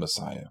body of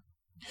Messiah.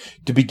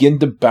 To begin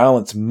to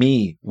balance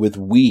me with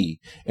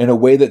we in a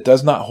way that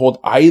does not hold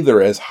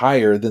either as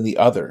higher than the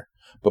other,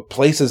 but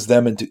places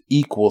them into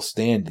equal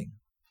standing.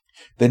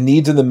 The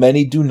needs of the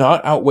many do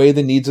not outweigh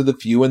the needs of the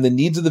few, and the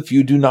needs of the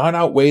few do not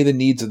outweigh the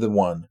needs of the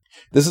one.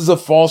 This is a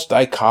false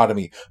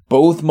dichotomy.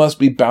 Both must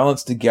be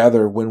balanced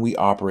together when we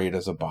operate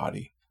as a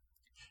body.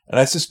 And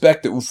I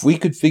suspect that if we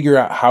could figure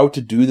out how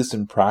to do this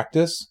in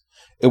practice,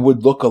 it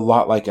would look a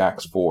lot like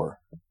Acts 4.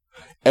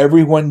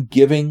 Everyone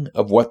giving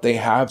of what they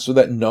have so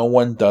that no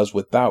one does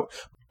without,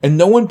 and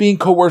no one being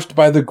coerced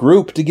by the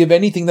group to give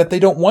anything that they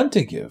don't want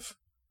to give.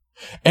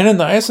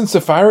 Ananias and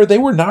Sapphira, they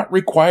were not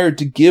required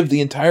to give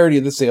the entirety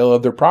of the sale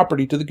of their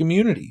property to the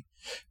community.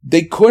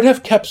 They could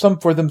have kept some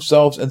for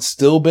themselves and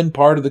still been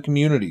part of the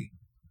community.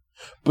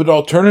 But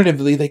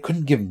alternatively, they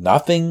couldn't give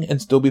nothing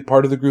and still be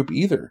part of the group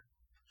either.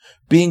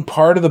 Being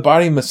part of the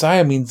body of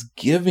Messiah means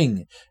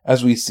giving,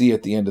 as we see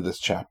at the end of this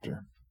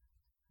chapter.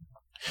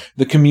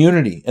 The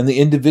community and the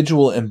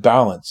individual in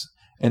balance,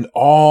 and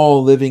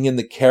all living in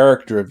the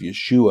character of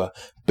Yeshua,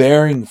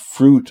 bearing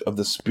fruit of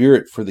the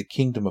Spirit for the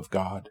kingdom of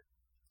God.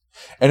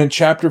 And in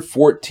chapter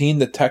 14,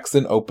 the text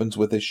then opens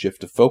with a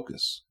shift of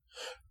focus,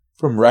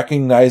 from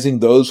recognizing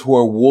those who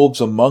are wolves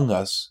among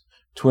us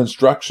to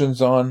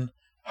instructions on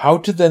how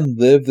to then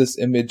live this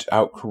image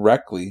out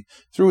correctly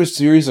through a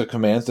series of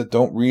commands that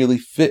don't really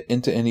fit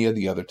into any of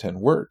the other 10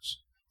 words.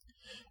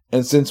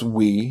 And since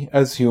we,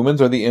 as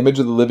humans, are the image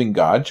of the living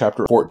God,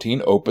 chapter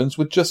 14 opens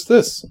with just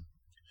this.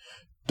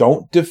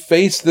 Don't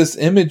deface this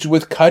image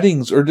with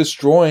cuttings or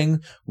destroying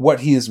what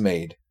he has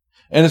made.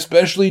 And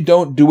especially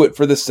don't do it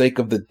for the sake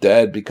of the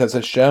dead, because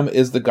Hashem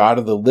is the God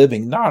of the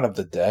living, not of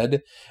the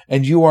dead,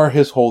 and you are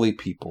his holy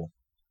people.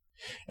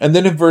 And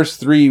then in verse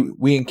 3,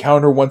 we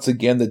encounter once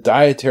again the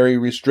dietary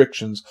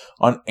restrictions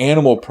on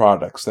animal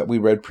products that we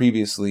read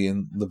previously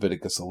in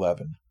Leviticus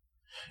 11.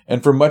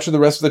 And for much of the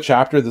rest of the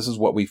chapter, this is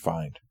what we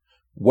find.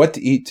 What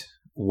to eat,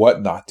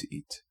 what not to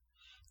eat.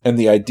 And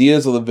the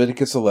ideas of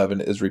Leviticus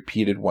 11 is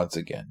repeated once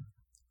again.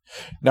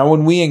 Now,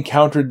 when we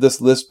encountered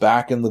this list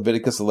back in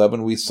Leviticus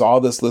 11, we saw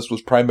this list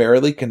was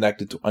primarily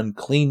connected to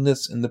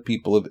uncleanness in the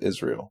people of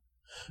Israel.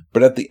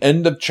 But at the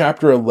end of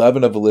chapter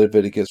 11 of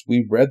Leviticus,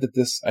 we read that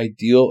this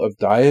ideal of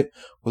diet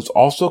was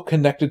also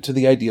connected to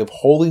the idea of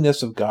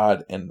holiness of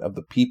God and of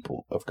the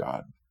people of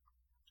God.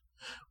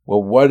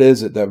 Well, what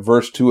is it that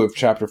verse 2 of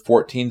chapter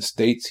 14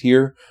 states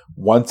here,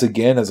 once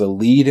again as a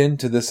lead-in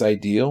to this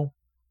ideal?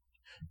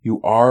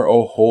 You are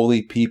a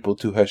holy people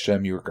to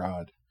Hashem your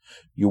God.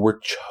 You were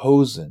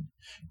chosen.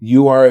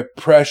 You are a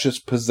precious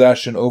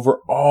possession over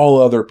all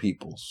other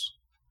peoples.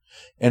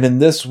 And in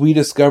this, we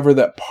discover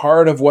that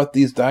part of what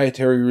these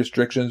dietary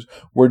restrictions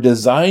were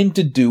designed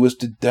to do is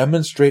to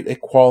demonstrate a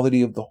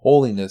quality of the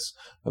holiness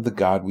of the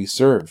God we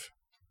serve.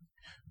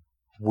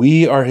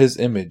 We are his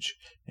image,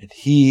 and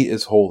he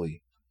is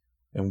holy.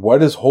 And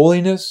what is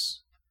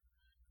holiness?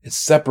 It's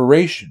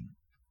separation,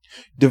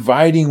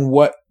 dividing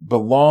what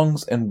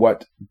belongs and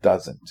what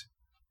doesn't.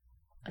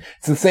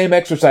 It's the same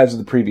exercise as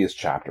the previous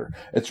chapter.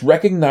 It's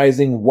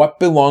recognizing what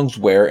belongs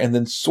where and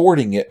then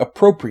sorting it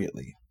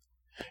appropriately.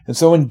 And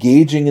so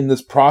engaging in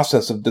this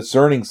process of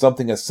discerning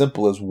something as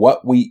simple as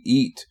what we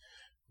eat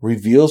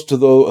reveals to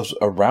those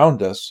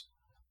around us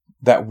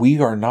that we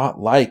are not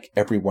like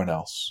everyone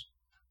else.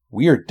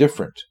 We are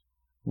different.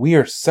 We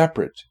are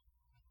separate.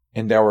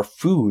 And our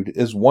food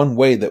is one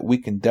way that we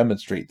can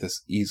demonstrate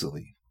this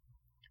easily.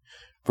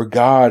 For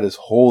God is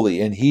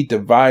holy, and he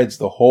divides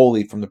the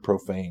holy from the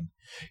profane.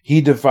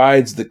 He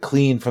divides the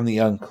clean from the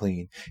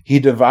unclean. He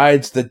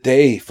divides the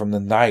day from the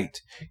night.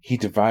 He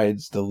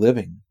divides the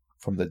living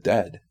from the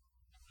dead.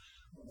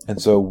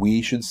 And so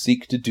we should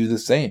seek to do the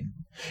same.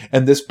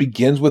 And this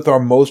begins with our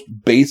most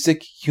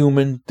basic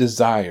human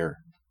desire,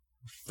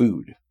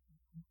 food.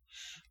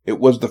 It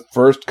was the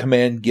first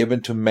command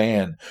given to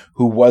man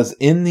who was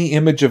in the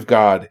image of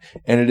God,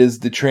 and it is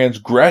the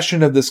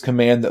transgression of this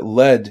command that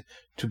led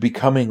to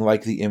becoming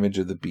like the image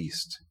of the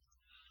beast.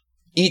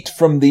 Eat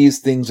from these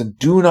things and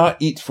do not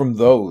eat from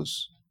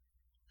those.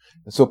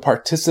 And so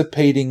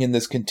participating in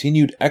this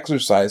continued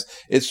exercise,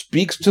 it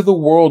speaks to the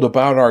world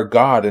about our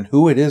God and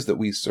who it is that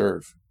we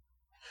serve.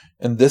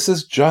 And this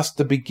is just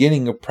the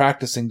beginning of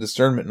practicing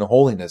discernment and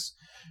holiness.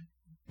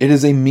 It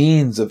is a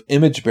means of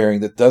image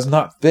bearing that does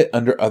not fit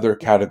under other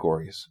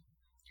categories.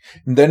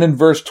 And then in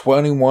verse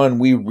 21,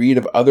 we read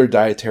of other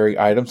dietary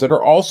items that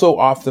are also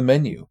off the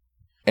menu.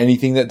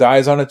 Anything that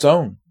dies on its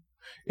own.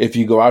 If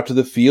you go out to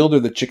the field or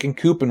the chicken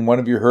coop and one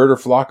of your herd or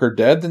flock are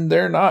dead, then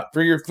they're not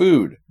for your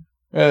food.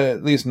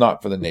 At least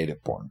not for the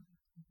native born.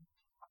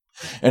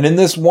 And in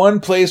this one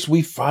place,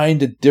 we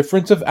find a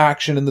difference of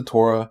action in the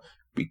Torah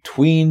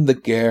between the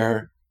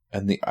ger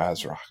and the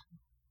azrach,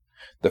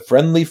 the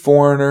friendly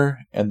foreigner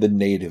and the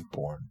native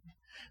born.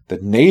 The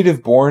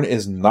native born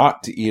is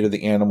not to eat of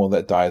the animal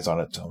that dies on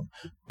its own,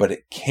 but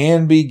it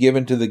can be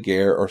given to the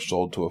ger or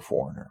sold to a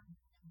foreigner.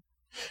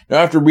 Now,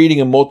 after reading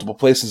in multiple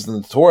places in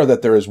the Torah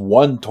that there is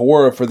one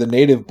Torah for the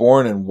native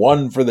born and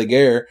one for the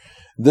ger,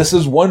 this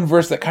is one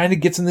verse that kind of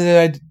gets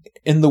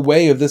in the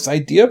way of this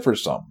idea for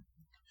some.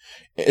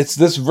 It's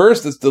this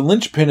verse that's the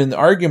linchpin in the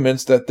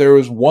arguments that there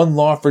is one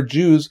law for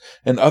Jews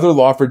and other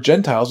law for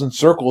Gentiles in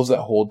circles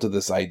that hold to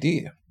this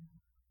idea.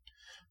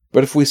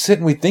 But if we sit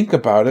and we think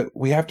about it,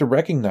 we have to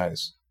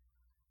recognize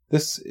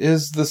this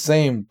is the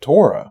same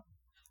Torah.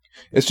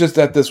 It's just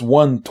that this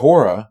one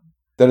Torah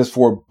that is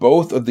for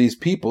both of these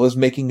people is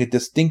making a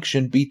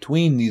distinction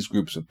between these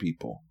groups of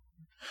people.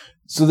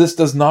 So this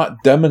does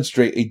not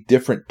demonstrate a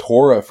different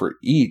Torah for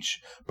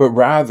each, but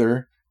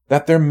rather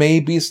that there may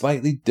be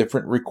slightly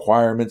different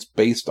requirements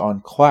based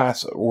on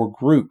class or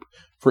group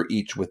for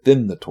each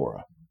within the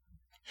Torah.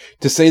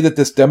 To say that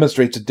this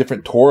demonstrates a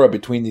different Torah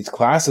between these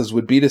classes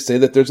would be to say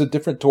that there's a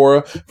different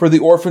Torah for the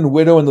orphan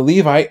widow and the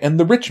Levite and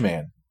the rich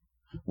man.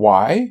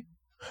 Why?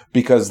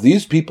 Because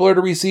these people are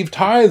to receive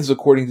tithes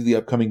according to the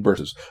upcoming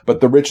verses.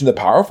 But the rich and the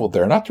powerful,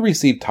 they're not to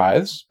receive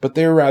tithes, but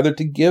they are rather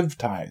to give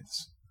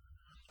tithes.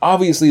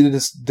 Obviously,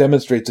 this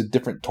demonstrates a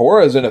different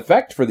Torah is in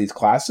effect for these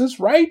classes,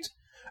 right?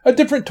 A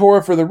different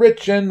Torah for the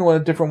rich and a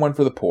different one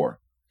for the poor.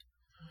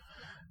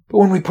 But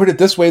when we put it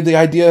this way, the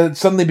idea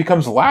suddenly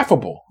becomes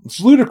laughable.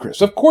 It's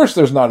ludicrous. Of course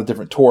there's not a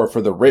different Torah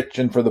for the rich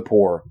and for the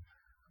poor.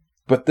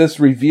 But this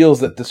reveals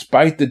that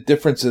despite the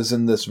differences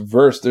in this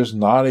verse, there's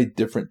not a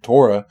different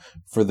Torah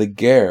for the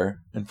ger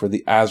and for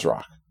the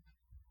azrach.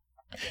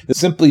 This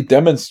simply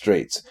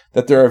demonstrates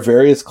that there are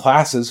various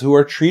classes who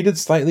are treated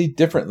slightly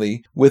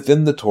differently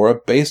within the Torah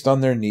based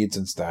on their needs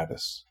and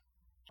status.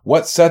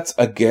 What sets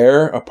a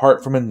ger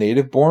apart from a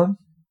native-born?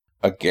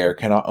 A ger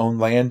cannot own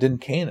land in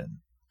Canaan.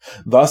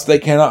 Thus, they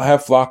cannot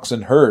have flocks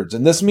and herds,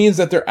 and this means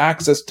that their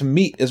access to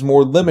meat is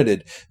more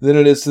limited than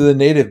it is to the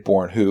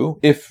native-born who,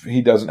 if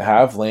he doesn't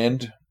have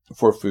land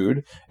for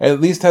food, at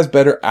least has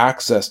better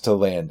access to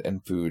land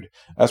and food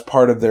as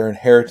part of their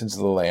inheritance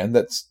of the land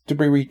that's to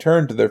be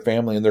returned to their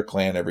family and their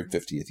clan every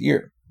 50th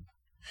year.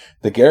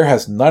 The ger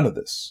has none of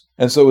this,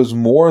 and so is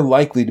more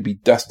likely to be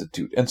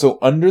destitute, and so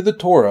under the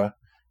Torah,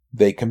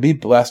 they can be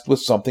blessed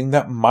with something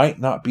that might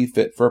not be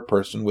fit for a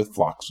person with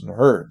flocks and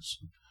herds.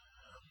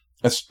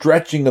 A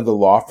stretching of the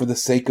law for the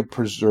sake of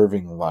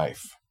preserving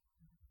life.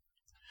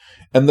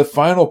 And the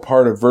final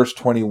part of verse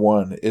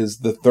 21 is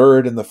the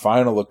third and the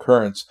final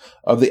occurrence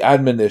of the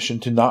admonition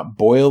to not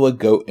boil a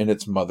goat in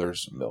its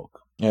mother's milk.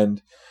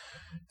 And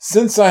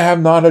since I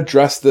have not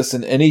addressed this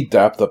in any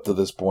depth up to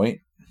this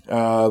point,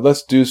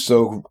 let's do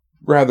so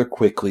rather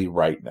quickly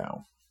right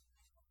now.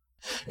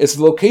 It's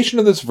the location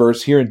of this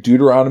verse here in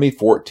Deuteronomy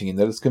 14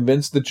 that has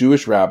convinced the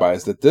Jewish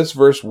rabbis that this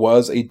verse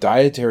was a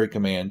dietary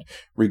command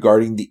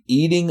regarding the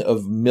eating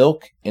of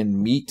milk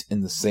and meat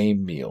in the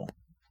same meal.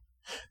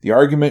 The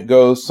argument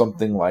goes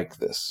something like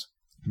this.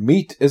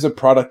 Meat is a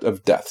product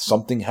of death.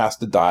 Something has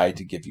to die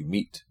to give you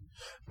meat.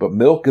 But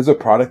milk is a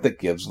product that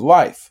gives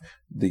life.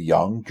 The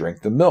young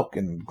drink the milk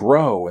and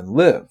grow and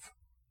live.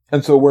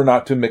 And so we're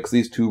not to mix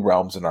these two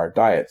realms in our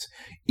diets.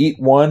 Eat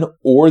one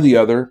or the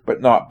other, but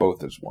not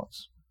both at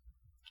once.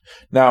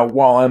 Now,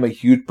 while I'm a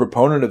huge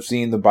proponent of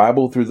seeing the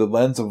Bible through the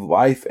lens of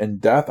life and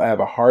death, I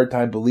have a hard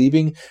time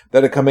believing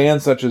that a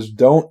command such as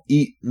don't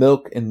eat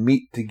milk and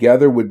meat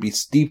together would be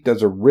steeped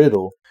as a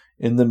riddle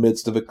in the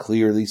midst of a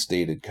clearly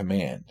stated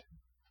command.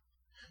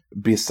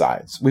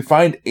 Besides, we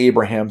find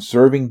Abraham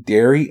serving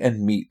dairy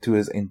and meat to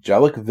his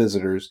angelic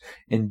visitors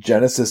in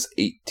Genesis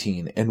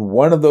 18, and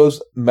one of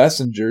those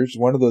messengers,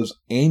 one of those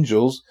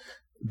angels,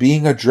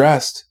 being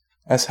addressed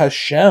as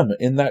Hashem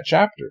in that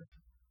chapter.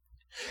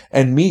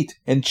 And meat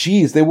and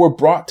cheese, they were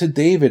brought to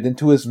David and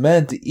to his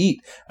men to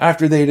eat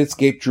after they had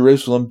escaped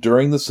Jerusalem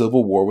during the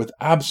civil war with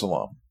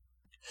Absalom.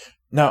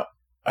 Now,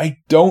 I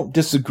don't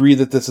disagree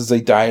that this is a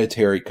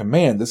dietary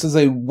command. This is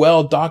a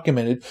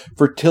well-documented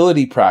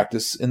fertility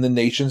practice in the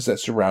nations that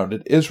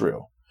surrounded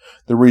Israel.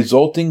 The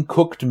resulting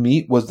cooked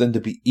meat was then to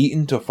be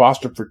eaten to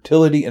foster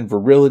fertility and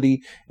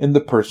virility in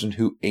the person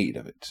who ate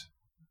of it.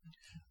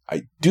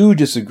 I do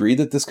disagree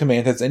that this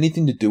command has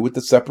anything to do with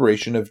the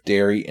separation of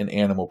dairy and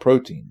animal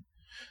protein.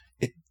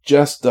 It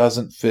just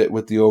doesn't fit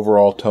with the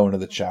overall tone of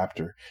the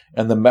chapter,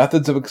 and the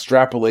methods of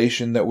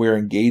extrapolation that we're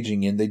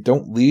engaging in, they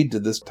don't lead to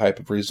this type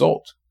of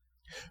result.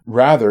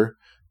 Rather,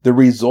 the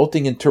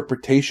resulting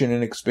interpretation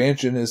and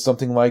expansion is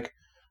something like,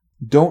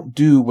 don't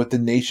do what the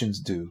nations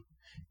do,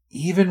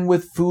 even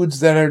with foods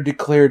that are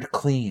declared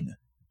clean.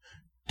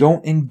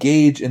 Don't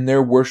engage in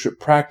their worship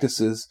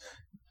practices,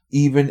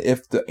 even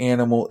if the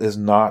animal is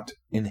not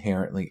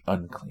inherently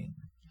unclean.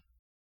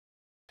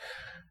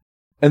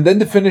 And then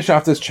to finish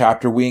off this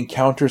chapter, we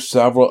encounter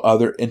several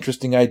other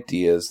interesting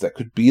ideas that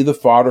could be the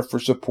fodder for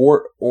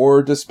support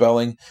or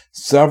dispelling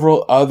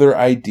several other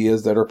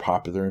ideas that are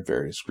popular in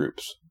various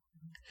groups.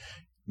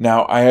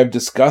 Now, I have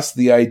discussed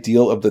the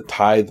ideal of the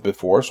tithe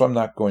before, so I'm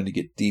not going to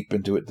get deep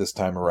into it this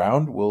time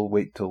around. We'll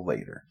wait till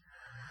later.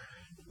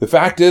 The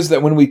fact is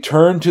that when we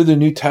turn to the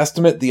New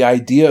Testament, the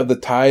idea of the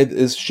tithe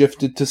is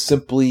shifted to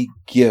simply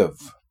give.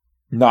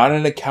 Not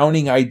an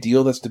accounting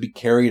ideal that's to be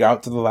carried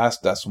out to the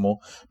last decimal,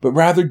 but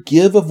rather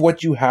give of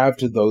what you have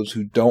to those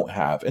who don't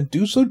have, and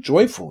do so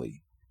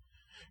joyfully.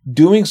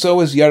 Doing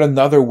so is yet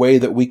another way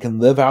that we can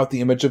live out the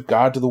image of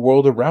God to the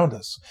world around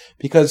us,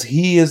 because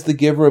He is the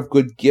giver of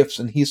good gifts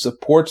and He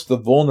supports the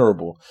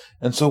vulnerable,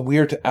 and so we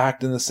are to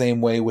act in the same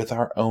way with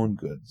our own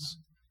goods.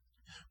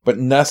 But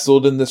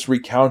nestled in this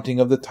recounting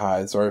of the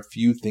tithes are a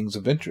few things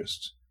of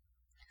interest.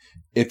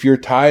 If your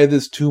tithe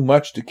is too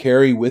much to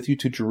carry with you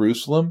to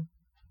Jerusalem,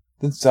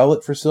 then sell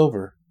it for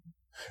silver.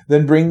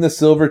 Then bring the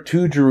silver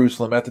to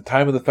Jerusalem at the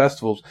time of the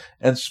festivals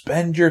and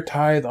spend your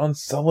tithe on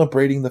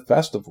celebrating the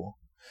festival.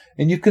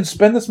 And you can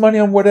spend this money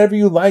on whatever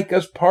you like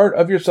as part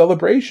of your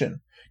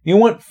celebration. You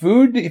want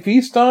food to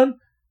feast on?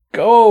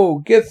 Go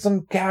get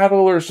some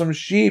cattle or some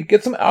sheep.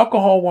 Get some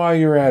alcohol while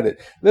you're at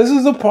it. This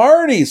is a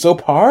party, so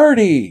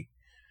party.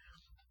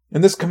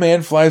 And this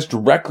command flies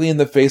directly in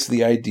the face of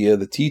the idea of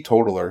the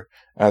teetotaler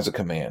as a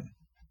command.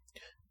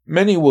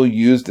 Many will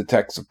use the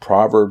text of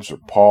Proverbs or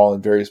Paul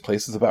in various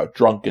places about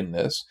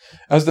drunkenness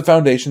as the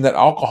foundation that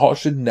alcohol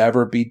should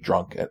never be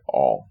drunk at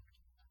all.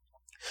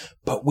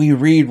 But we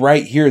read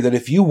right here that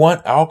if you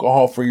want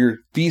alcohol for your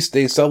feast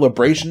day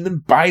celebration,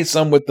 then buy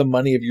some with the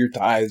money of your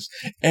tithes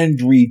and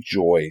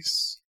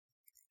rejoice.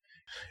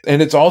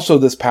 And it's also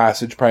this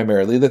passage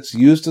primarily that's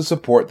used to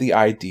support the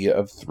idea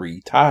of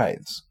 3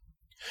 tithes.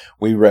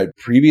 We read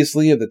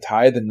previously of the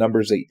tithe in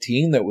Numbers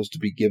 18 that was to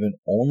be given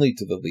only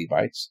to the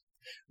Levites.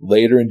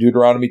 Later in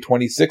Deuteronomy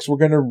 26, we're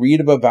going to read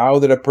of a vow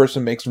that a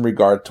person makes in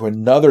regard to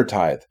another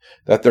tithe,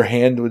 that their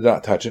hand would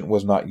not touch it and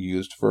was not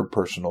used for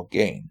personal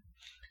gain.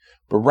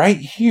 But right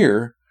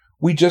here,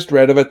 we just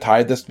read of a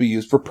tithe that's to be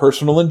used for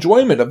personal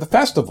enjoyment of the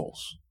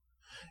festivals.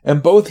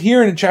 And both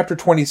here and in chapter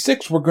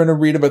 26, we're going to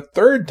read of a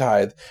third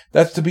tithe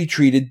that's to be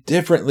treated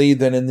differently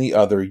than in the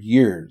other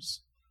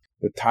years.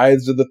 The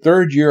tithes of the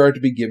third year are to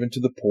be given to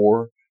the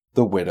poor,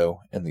 the widow,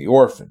 and the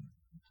orphan.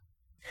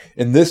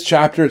 In this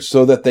chapter, it's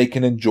so that they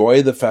can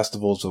enjoy the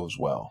festivals as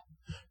well.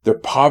 Their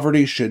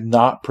poverty should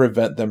not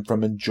prevent them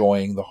from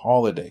enjoying the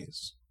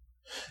holidays.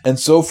 And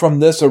so from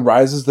this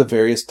arises the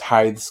various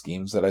tithe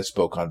schemes that I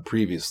spoke on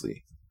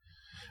previously.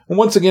 And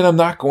once again, I'm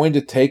not going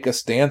to take a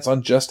stance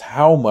on just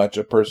how much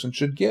a person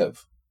should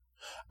give.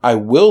 I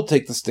will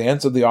take the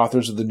stance of the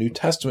authors of the New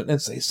Testament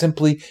and say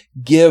simply,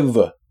 give.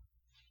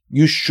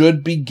 You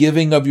should be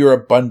giving of your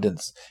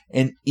abundance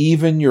and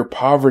even your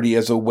poverty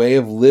as a way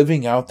of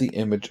living out the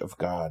image of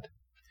God.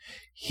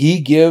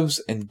 He gives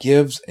and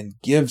gives and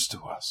gives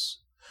to us.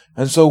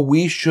 And so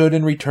we should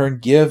in return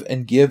give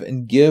and give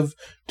and give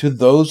to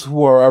those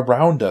who are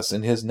around us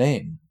in His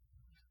name.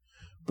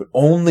 But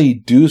only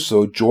do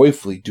so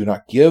joyfully. Do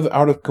not give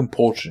out of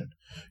compulsion.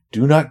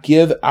 Do not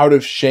give out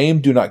of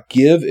shame. Do not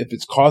give if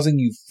it's causing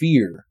you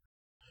fear.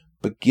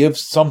 But give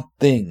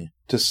something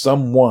to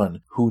someone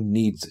who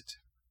needs it.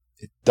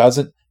 It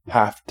doesn't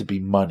have to be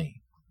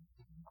money.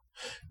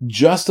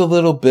 Just a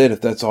little bit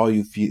if that's all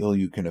you feel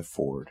you can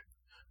afford.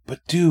 But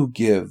do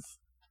give.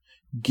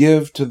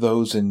 Give to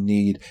those in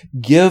need.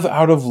 Give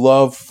out of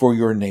love for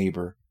your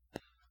neighbor.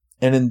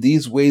 And in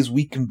these ways,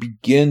 we can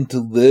begin to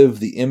live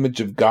the image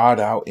of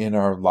God out in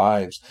our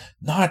lives,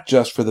 not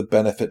just for the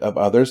benefit of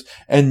others,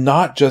 and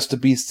not just to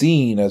be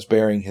seen as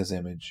bearing His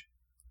image.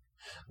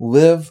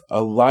 Live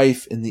a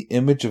life in the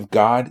image of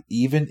God,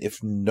 even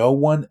if no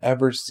one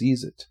ever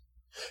sees it.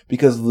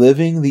 Because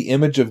living the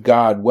image of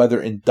God,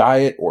 whether in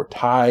diet or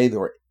tithe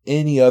or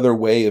any other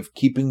way of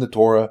keeping the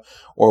Torah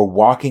or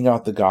walking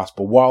out the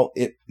gospel, while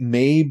it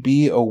may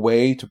be a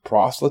way to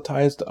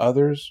proselytize to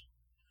others,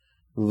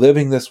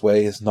 living this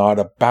way is not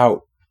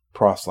about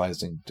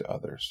proselytizing to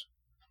others.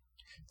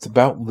 It's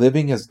about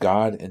living as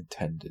God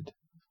intended,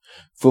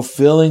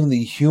 fulfilling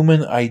the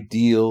human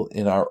ideal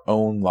in our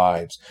own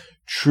lives,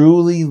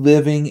 truly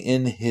living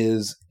in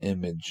His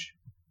image.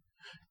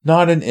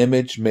 Not an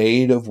image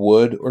made of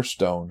wood or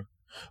stone,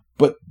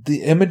 but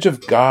the image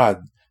of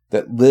God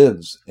that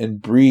lives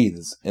and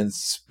breathes and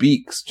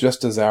speaks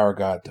just as our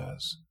God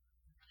does.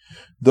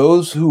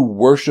 Those who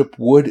worship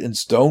wood and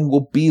stone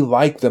will be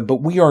like them,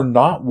 but we are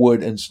not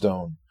wood and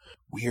stone.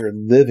 We are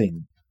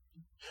living.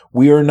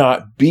 We are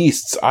not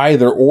beasts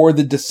either, or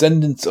the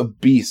descendants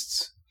of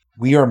beasts.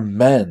 We are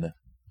men.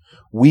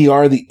 We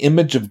are the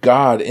image of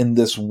God in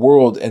this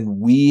world, and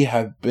we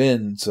have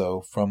been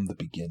so from the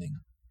beginning.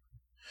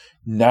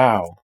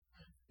 Now,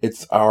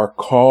 it's our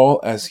call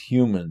as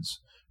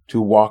humans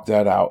to walk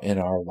that out in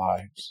our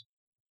lives.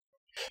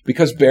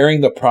 Because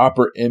bearing the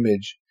proper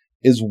image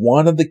is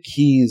one of the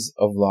keys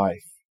of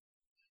life.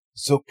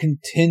 So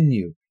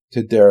continue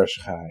to Derish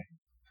Chai.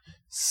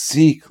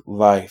 Seek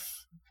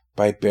life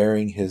by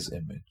bearing His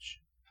image.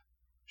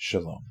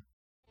 Shalom.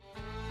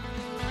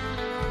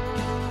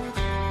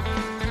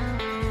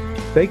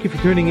 Thank you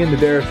for tuning in to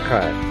Derish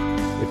Chai.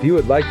 If you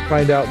would like to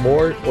find out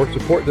more or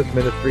support this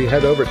ministry,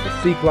 head over to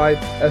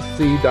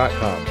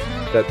seeklifesc.com.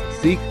 That's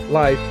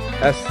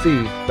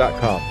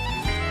seeklifesc.com.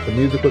 The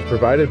music was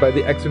provided by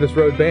the Exodus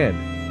Road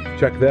Band.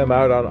 Check them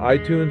out on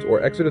iTunes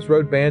or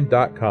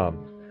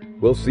exodusroadband.com.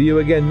 We'll see you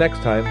again next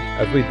time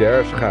as we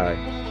Derish Chai,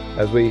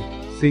 as we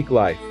seek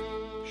life.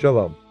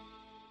 Shalom.